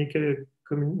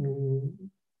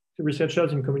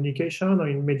 researchers in communication or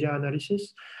in media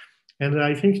analysis. And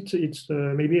I think it's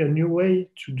maybe a new way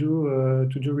to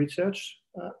do research.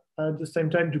 At the same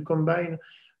time, to combine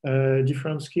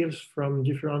different skills from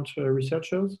different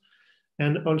researchers,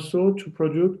 and also to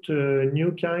produce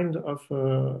new kind of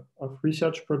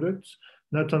research products,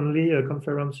 not only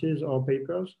conferences or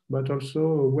papers, but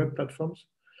also web platforms.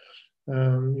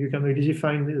 You can easily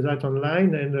find that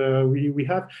online, and we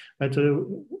have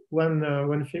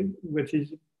one thing which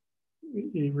is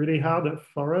really hard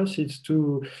for us is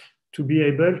to be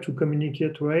able to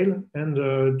communicate well and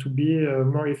to be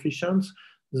more efficient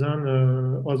than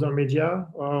other media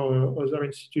or other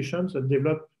institutions that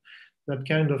develop that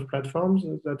kind of platforms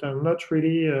that are not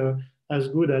really as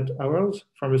good as ours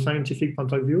from a scientific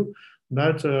point of view,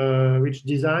 but which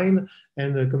design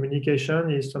and communication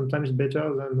is sometimes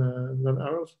better than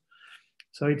ours.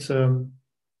 So it's a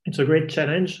great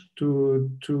challenge to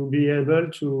be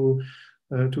able to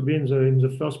be in the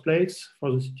first place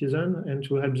for the citizen and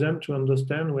to help them to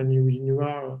understand when you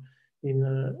are in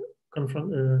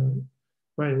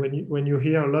when you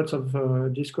hear lots of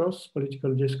discourse,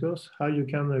 political discourse, how you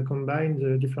can combine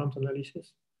the different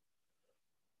analysis.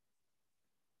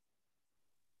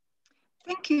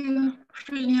 Thank you,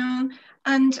 Julien.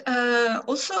 And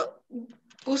also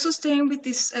staying with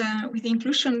this with the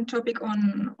inclusion topic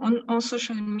on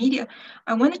social media,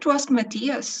 I wanted to ask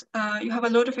Mattias. You have a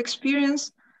lot of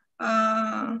experience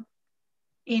in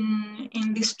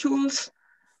these tools.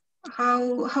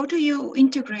 How do you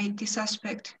integrate this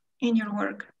aspect in your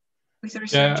work with the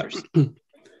researchers? Yeah,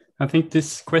 I think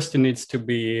this question needs to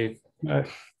be.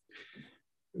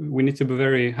 We need to be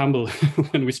very humble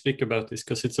when we speak about this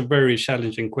because it's a very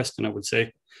challenging question, I would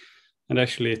say, and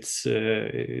actually it's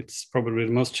probably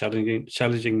the most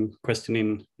challenging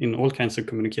question in all kinds of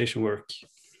communication work.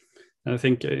 And I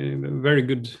think very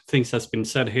good things has been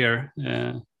said here.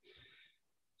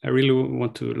 I really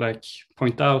want to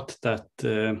point out that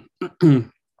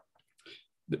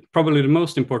probably the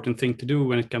most important thing to do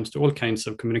when it comes to all kinds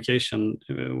of communication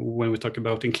when we talk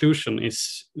about inclusion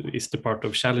is the part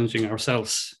of challenging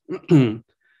ourselves. And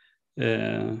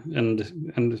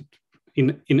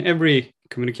in every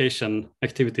communication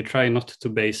activity, try not to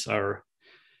base our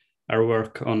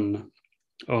work on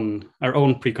our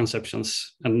own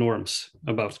preconceptions and norms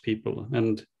about people,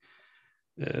 and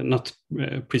not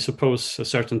presuppose a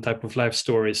certain type of life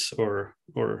stories or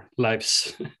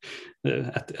lives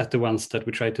at the ones that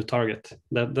we try to target.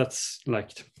 That's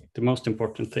the most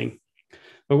important thing.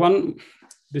 But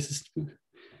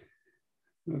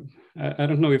I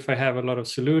don't know if I have a lot of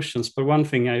solutions, but one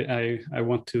thing I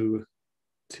want to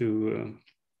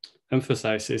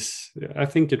emphasize is, I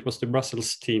think it was the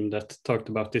Brussels team that talked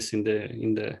about this in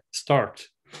the start.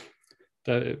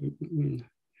 That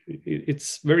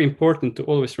it's very important to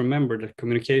always remember that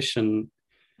communication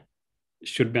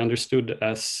should be understood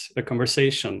as a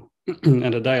conversation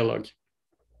and a dialogue.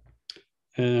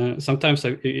 Sometimes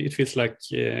it feels like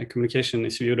communication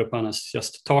is viewed upon as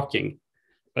just talking,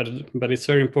 but it's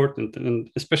very important, and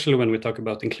especially when we talk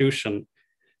about inclusion,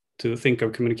 to think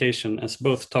of communication as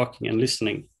both talking and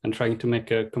listening and trying to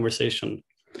make a conversation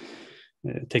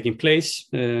taking place.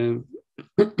 And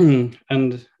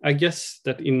I guess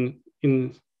that in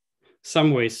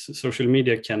some ways social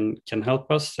media can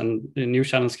help us, and new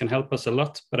channels can help us a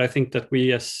lot, but I think that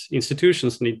we as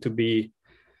institutions need to be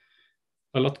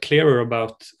a lot clearer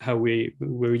about how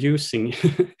we're using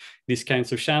these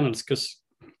kinds of channels, because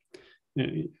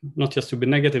not just to be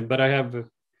negative, but I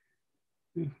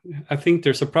think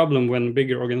there's a problem when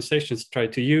bigger organizations try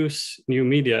to use new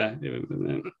media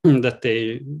that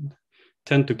they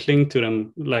tend to cling to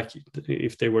them like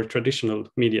if they were traditional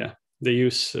media. They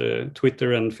use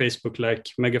Twitter and Facebook like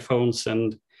megaphones,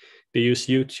 and they use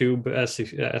YouTube as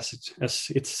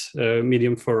its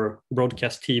medium for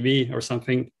broadcast TV or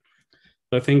something.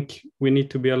 So I think we need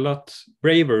to be a lot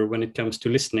braver when it comes to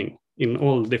listening in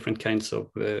all different kinds of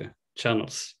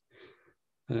channels.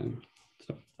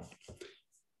 So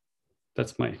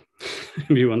that's my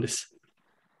view on this.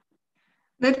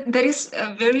 That is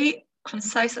very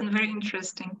concise and very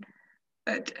interesting.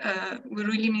 but we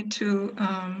really need to.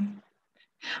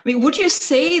 I mean, would you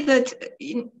say that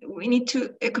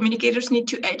communicators need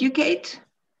to educate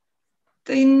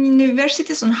the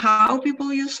universities on how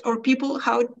people use, or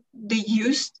how they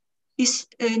use these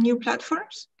new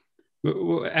platforms?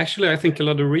 Well, actually, I think a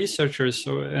lot of researchers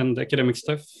and academic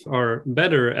staff are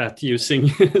better at using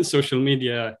social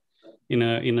media in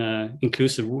a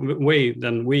inclusive way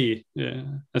than we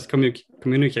as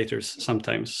communicators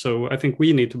sometimes. So I think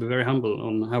we need to be very humble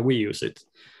on how we use it,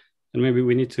 and maybe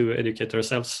we need to educate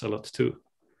ourselves a lot too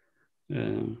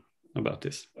about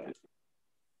this.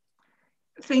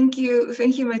 Thank you,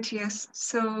 Mattias.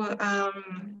 So.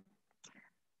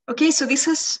 Okay, so this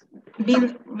has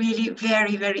been really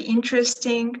very, very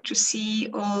interesting to see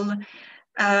all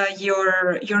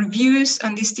your views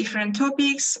on these different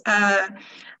topics.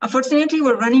 Unfortunately,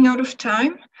 we're running out of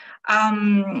time,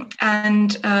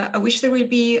 and I wish there will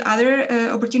be other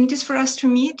opportunities for us to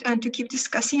meet and to keep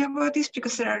discussing about this,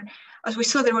 because there are, as we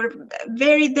saw, there were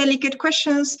very delicate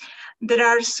questions. There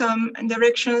are some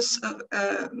directions of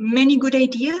many good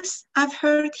ideas I've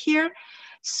heard here.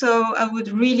 So I would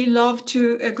really love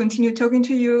to continue talking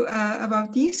to you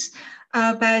about this.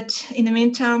 But in the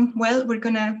meantime, well, we're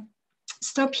gonna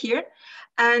stop here.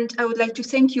 And I would like to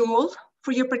thank you all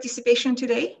for your participation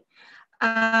today.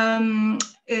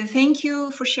 Thank you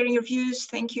for sharing your views.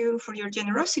 Thank you for your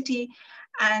generosity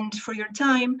and for your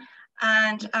time.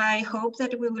 And I hope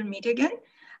that we will meet again.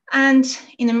 And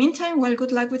in the meantime, well,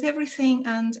 good luck with everything.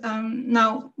 And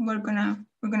now we're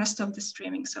gonna stop the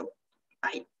streaming. So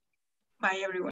bye. Bye, everyone.